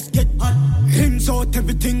ball place get hot. Hands out,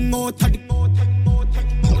 everything out of the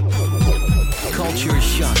Culture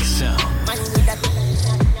Shock sound.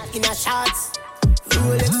 In a shots.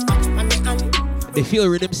 They feel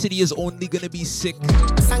Rhythm City is only gonna be sick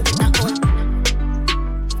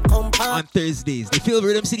on Thursdays. They feel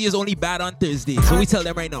Rhythm City is only bad on Thursdays. So we tell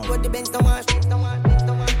them right now. East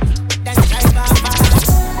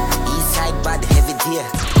side bad heavy deer.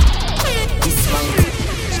 This man.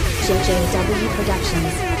 JJW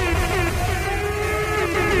Productions.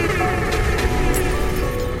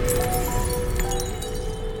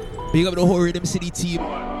 Big up the whole Rhythm City team.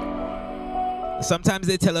 Sometimes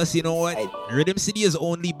they tell us, you know what? Rhythm City is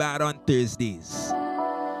only bad on Thursdays.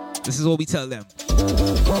 This is what we tell them.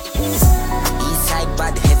 East side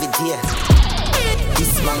bad heavy deer.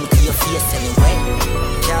 This man to your face anyway.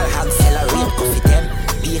 Car have celery coffee them.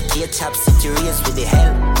 Be a kid chop city race with the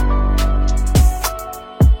hell.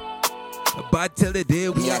 Bad till the day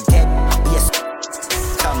we are dead. Yes,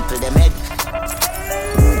 trample them head.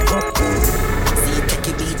 See, take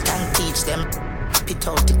a beat and teach them. Spit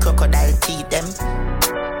out the crocodile teeth them.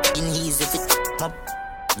 In easy fit up.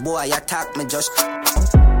 Boy, attack me just.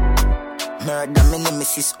 Murder my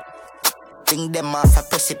nemesis. Bring them off a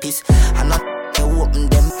precipice. I'm not open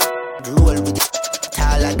them. Roll with it.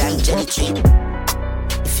 Taller than jelly tree.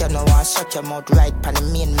 If you know I shut your mouth right, pan the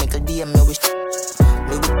main make a DM me wish.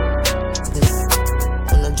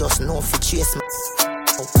 Just know if you chase me.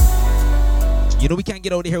 You know we can't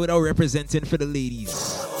get out of here without representing for the ladies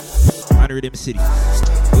on Rhythm City.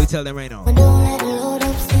 We tell them right now. It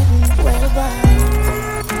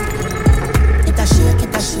a shake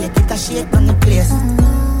on the place.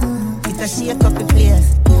 It a shake up the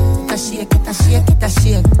place. It a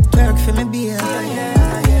shake. Twerk for me beer.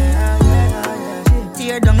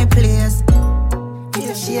 Tear down the place. It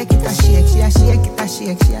a shake. She a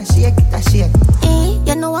shake. Hey,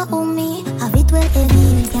 you know what on me? Have it well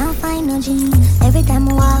heavy, can't find no jeans. Every time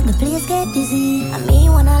I walk, the place get dizzy. And me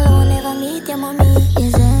one alone, never meet your mommy.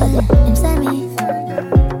 Is it? Him say me.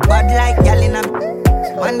 Bad like gal in a.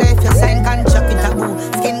 Wonder if you sign contract with a boo.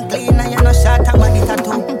 Skin clean and you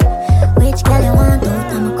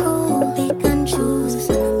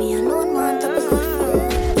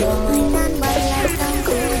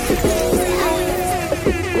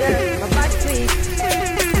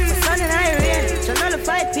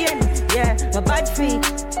free.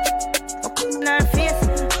 In her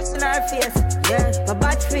face, yeah, my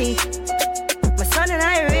bad free. My son and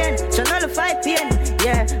I rain, so nullify pain,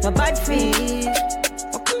 yeah, my bad free.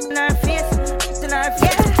 In her face,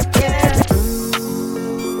 yeah.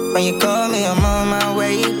 When you call me, I'm on my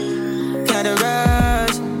way. Kinda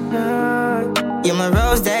rush. You're my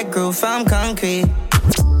rose that grew from concrete.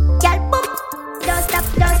 Girl, boom, don't stop.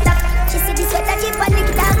 She see the sweat and she want lick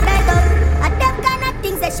it off right up. And them kind of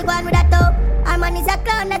things that she want with that up. Her man is a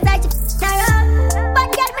clown, that's why she f***ing her. But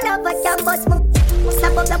girl, me love her, can't bust me.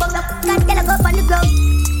 Snap up, can't tell her go on the ground.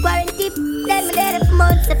 Quarantine, then me there for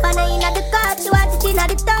months. If I know you not the cop, she want it in at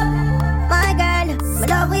the top. My girl, me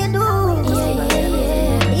love what you do.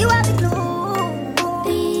 Yeah. You have the glue.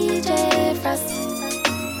 DJ Frost,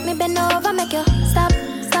 me bend over, make you stop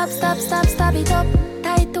it up.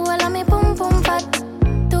 Tight to all of me, boom fat.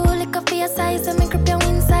 Too liquor for your size, and me grip you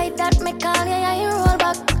inside. That me call you roll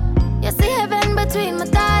back. You see heaven between my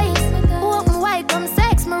thighs. Walk me white, come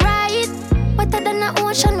sex me right. Wetter than the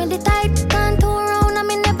ocean with the tide. Can't turn around, I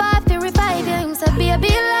me never have to revive you. Him say, baby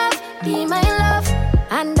love, be my love.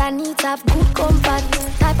 And I need to have good comfort.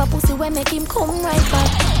 Type of pussy when make him come right back.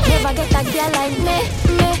 Never get a girl like me.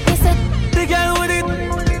 He said, the girl with it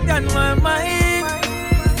on my mind.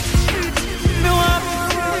 Me want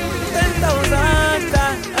 10,000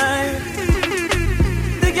 times.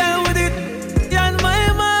 The girl with it on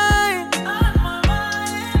my mind.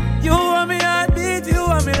 You want me heartbeat, you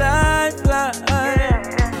want me lifeline.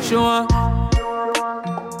 Sure.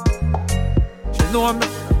 She know me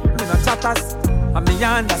no chatters. And me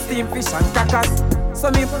under steam fish and crackers. So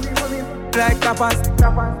me like tapas.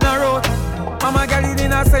 No road. Mama girl it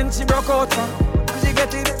in a sense she broke out from. She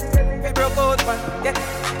get it, we broke out from. Yeah.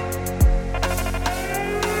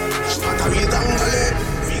 She want a real gangale.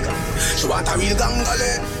 She want a real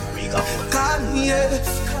gangale. Call me, yeah.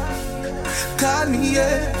 Call me,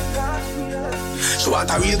 yeah. She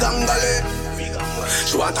want a real gangale.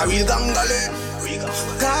 She want a real gangale.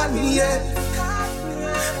 Call me, yeah.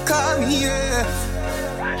 Call me, yeah.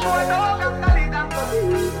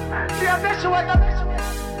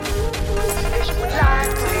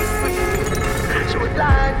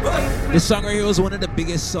 This song right here was one of the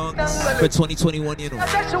biggest songs for 2021, you know.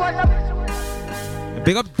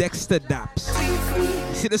 Big up Dexter Daps.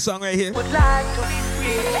 You see the song right here? Call me,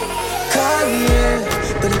 yeah.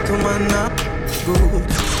 The little man not good.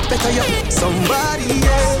 Better you somebody,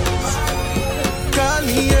 yeah. Call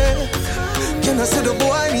me, yeah. Can I say the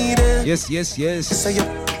boy need it? Yes. Say you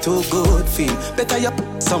too good, feel better you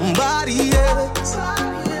somebody else.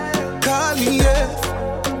 Call me, yeah.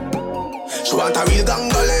 She want a real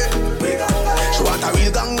gangale. She want a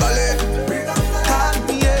real gangale. Call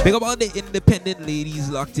me, yeah. Big up all the independent ladies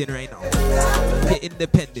locked in right now. The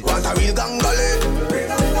independent. Want a real gangale.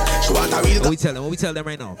 She want a real gangale. What we tell them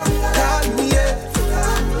right now? Call me, yeah.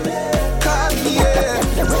 Call me,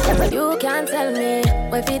 yeah. You can't tell me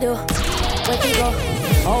what we do, what we go,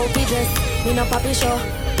 how we dress. Me no papi show.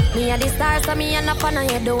 Me a the stars, so me a no fan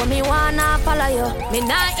of you. Do me wanna follow you. Me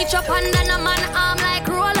nah itch up under no man arm like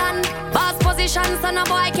Roland. Boss position, so no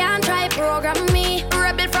boy can't try program me.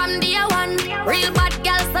 Rebel from day one. Real bad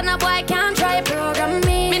girl, so no boy can't try program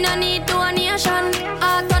me. Me no need donation.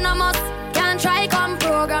 Autonomous, can't try come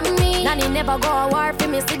program me. Nanny never go a war for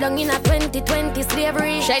me. Sit down in a 2020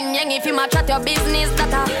 slavery. Shenyang if you match at your business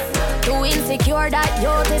data. Too insecure that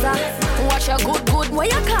you is a. Watch your good, what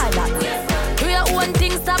you call that? Do your own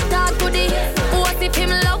thing, stop talk to the. What if him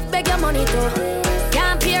love, beg your money too?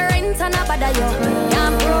 Can't pay rent and a bother you.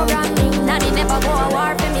 Can't program me. Nanny never go a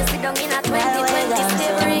war for me. Sit down in a 2020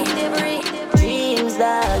 slavery.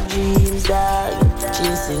 Dreams, dog.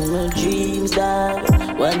 Chasing my dreams, dog.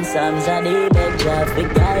 One Psalms a day, beg Jah to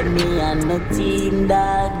guide me and my team,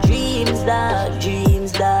 dog. Dreams, dog.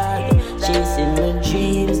 Chasing my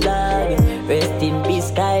dreams, dog. Rest in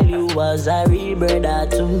peace, Kyle, you was a real brother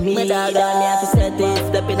to me. My dog, I have to set it.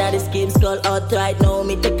 Stepping at the scheme, skull out right now.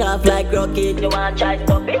 Me take off like rocket. You want try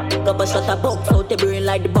stop it? Couple shot a box out the brain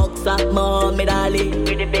like the boxer. Mom, me darling,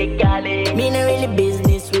 with the big galley. Me no really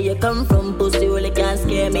business where you come from. Pussy only can't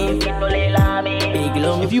scare me. People they love me. Big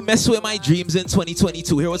long. If you mess with my dreams in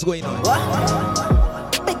 2022, here what's going on.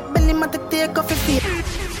 What? Big belly, man, take off your feet.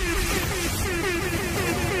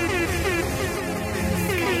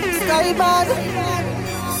 Skybad.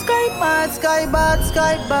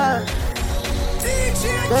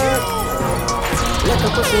 Let the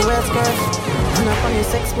pussy wet skirt. And up on your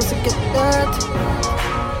sex pussy get dirt.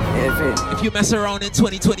 If you mess around in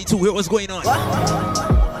 2022, here what's going on.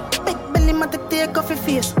 What? Big belly, man, take off your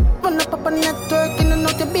face. Run up on your twerk in and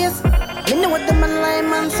out your base. Me know what the man lie,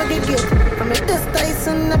 man, so they get. From a test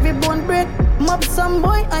Tyson, every bone break. up some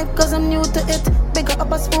boy hype cause I'm new to it. Bigger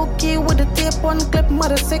up a spooky with the tape on clip.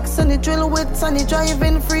 Mother 6 and the drill with sunny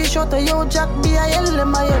driving free shot of yo Jack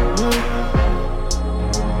B.I.L.M.I.L.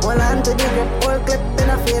 Hold on to the grip, whole clip in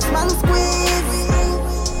a face man squeeze.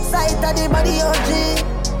 Sight of the body OG.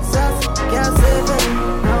 Sus, can't save it.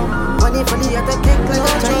 No. Money for the other kick like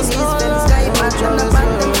a Chinese spin. Sky man from the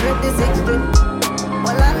band and grip the 6 drip.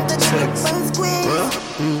 Hold on to the grip and squeeze.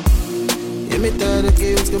 Yeah, me tired of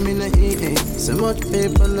games coming to eat. So much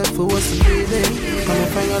paper left for what's the feeling. Come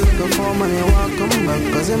and find a little for money, won't come back.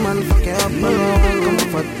 Cause a man fuck it up, but I won't come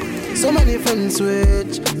fat. So many friends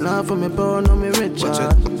switch. Now for me power, now me rich.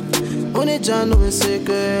 Only John know me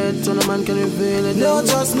secret. So no man can reveal it. No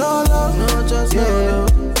just no love, no just no love.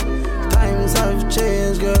 Times have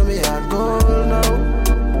changed, girl, me heart cold now.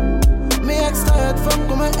 Me ex tired from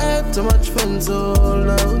coming head. Too much friends hold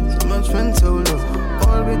out. Too much friends hold out.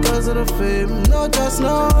 All because of the fame, no just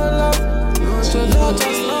no love, no just no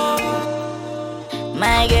love.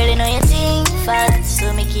 My girl, you know you think fast,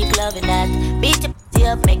 so me keep loving that. Beat your pussy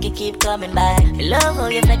up, make it keep coming back. I love how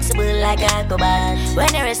you're flexible like a acrobat.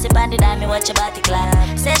 When you rest upon the dime, me watch your body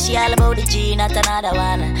clap. Say she all about the G, not another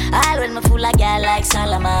one. All when me fool a girl like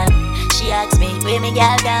Solomon. She asks me, where me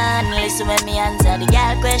girl gone? Listen when me answer the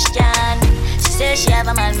girl question. She says she have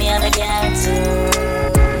a man, me have a girl too.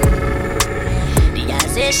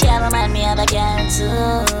 Say she have a man, me have a girl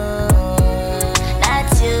too.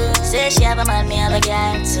 That's you. Say she have a man, me have a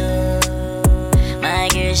girl too. My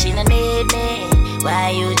girl, she don't need me. Why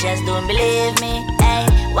you just don't believe me? Hey,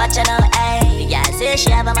 watch her now, hey. The girl say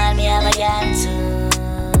she have a man, me have a girl too.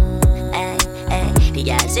 Hey, hey. The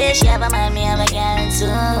girl say she have a man, me have a girl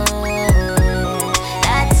too.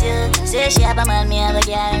 That's you. Say she have a man, me have a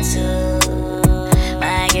girl too.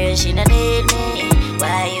 My girl, she don't need me.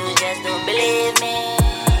 Why you just don't believe me?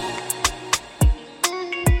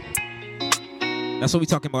 That's what we're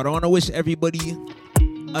talking about. I want to wish everybody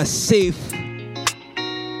a safe,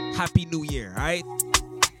 happy new year, alright?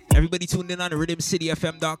 Everybody tuned in on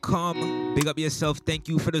RhythmCityFM.com. Big up yourself. Thank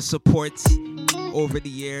you for the support over the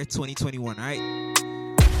year 2021, alright?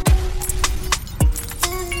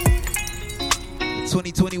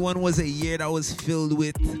 2021 was a year that was filled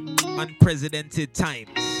with unprecedented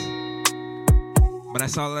times. But I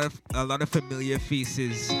saw a lot of familiar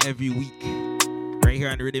faces every week right here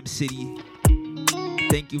on Rhythm City.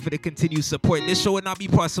 Thank you for the continued support. This show would not be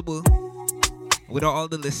possible without all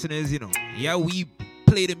the listeners, you know. Yeah, we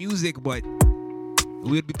play the music, but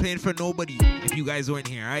we would be playing for nobody if you guys weren't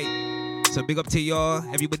here, right? So big up to y'all.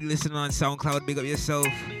 Everybody listening on SoundCloud, big up yourself.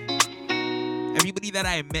 Everybody that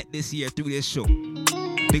I met this year through this show,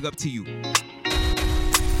 big up to you.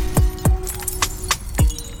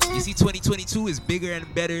 You see, 2022 is bigger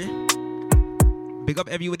and better. Big up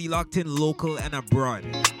everybody locked in local and abroad,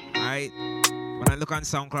 alright? When I look on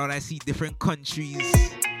SoundCloud, I see different countries.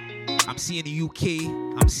 I'm seeing the UK.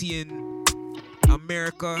 I'm seeing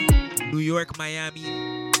America, New York, Miami.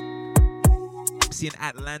 I'm seeing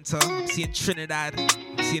Atlanta. I'm seeing Trinidad.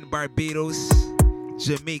 I'm seeing Barbados,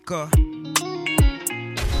 Jamaica.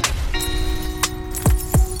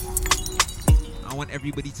 I want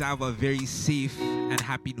everybody to have a very safe and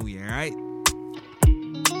happy new year, alright?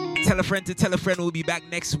 Tell a friend to tell a friend. We'll be back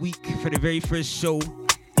next week for the very first show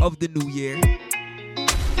of the new year.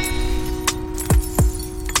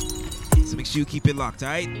 So make sure you keep it locked,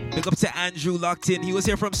 alright? Big up to Andrew locked in. He was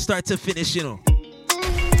here from start to finish, you know.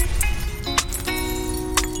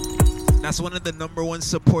 That's one of the #1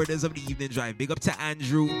 supporters of the Evening Drive. Big up to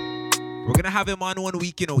Andrew. We're gonna have him on one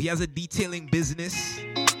week, you know. He has a detailing business.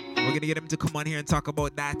 We're gonna get him to come on here and talk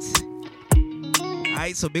about that.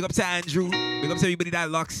 Alright, so big up to Andrew. Big up to everybody that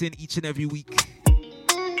locks in each and every week.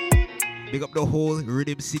 Big up the whole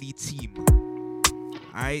Rhythm City team.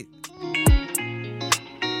 Alright.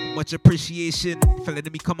 Much appreciation for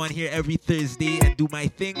letting me come on here every Thursday and do my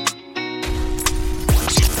thing.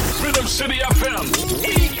 Rhythm City FM,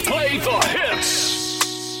 we play the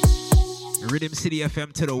hits. Rhythm City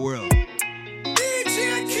FM to the world.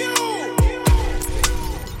 DJ Q.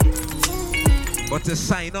 But to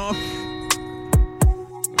sign off,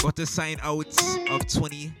 but to sign out of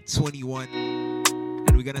 2021,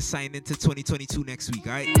 and we're gonna sign into 2022 next week,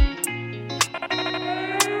 alright?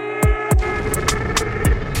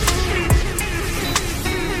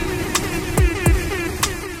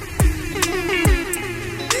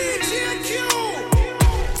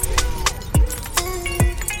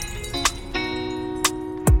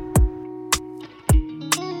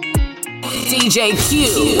 DJ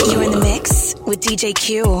Q. You're in the mix with DJ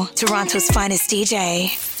Q, Toronto's finest DJ.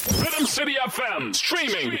 Rhythm City FM,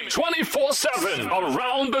 streaming 24/7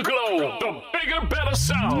 around the globe. The bigger, better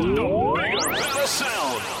sound. The bigger, better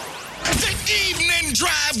sound. The Evening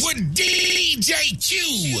Drive with DJ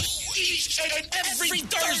Q. Each and every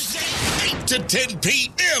Thursday, 8 to 10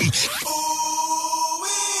 p.m.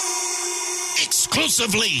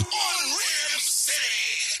 Exclusively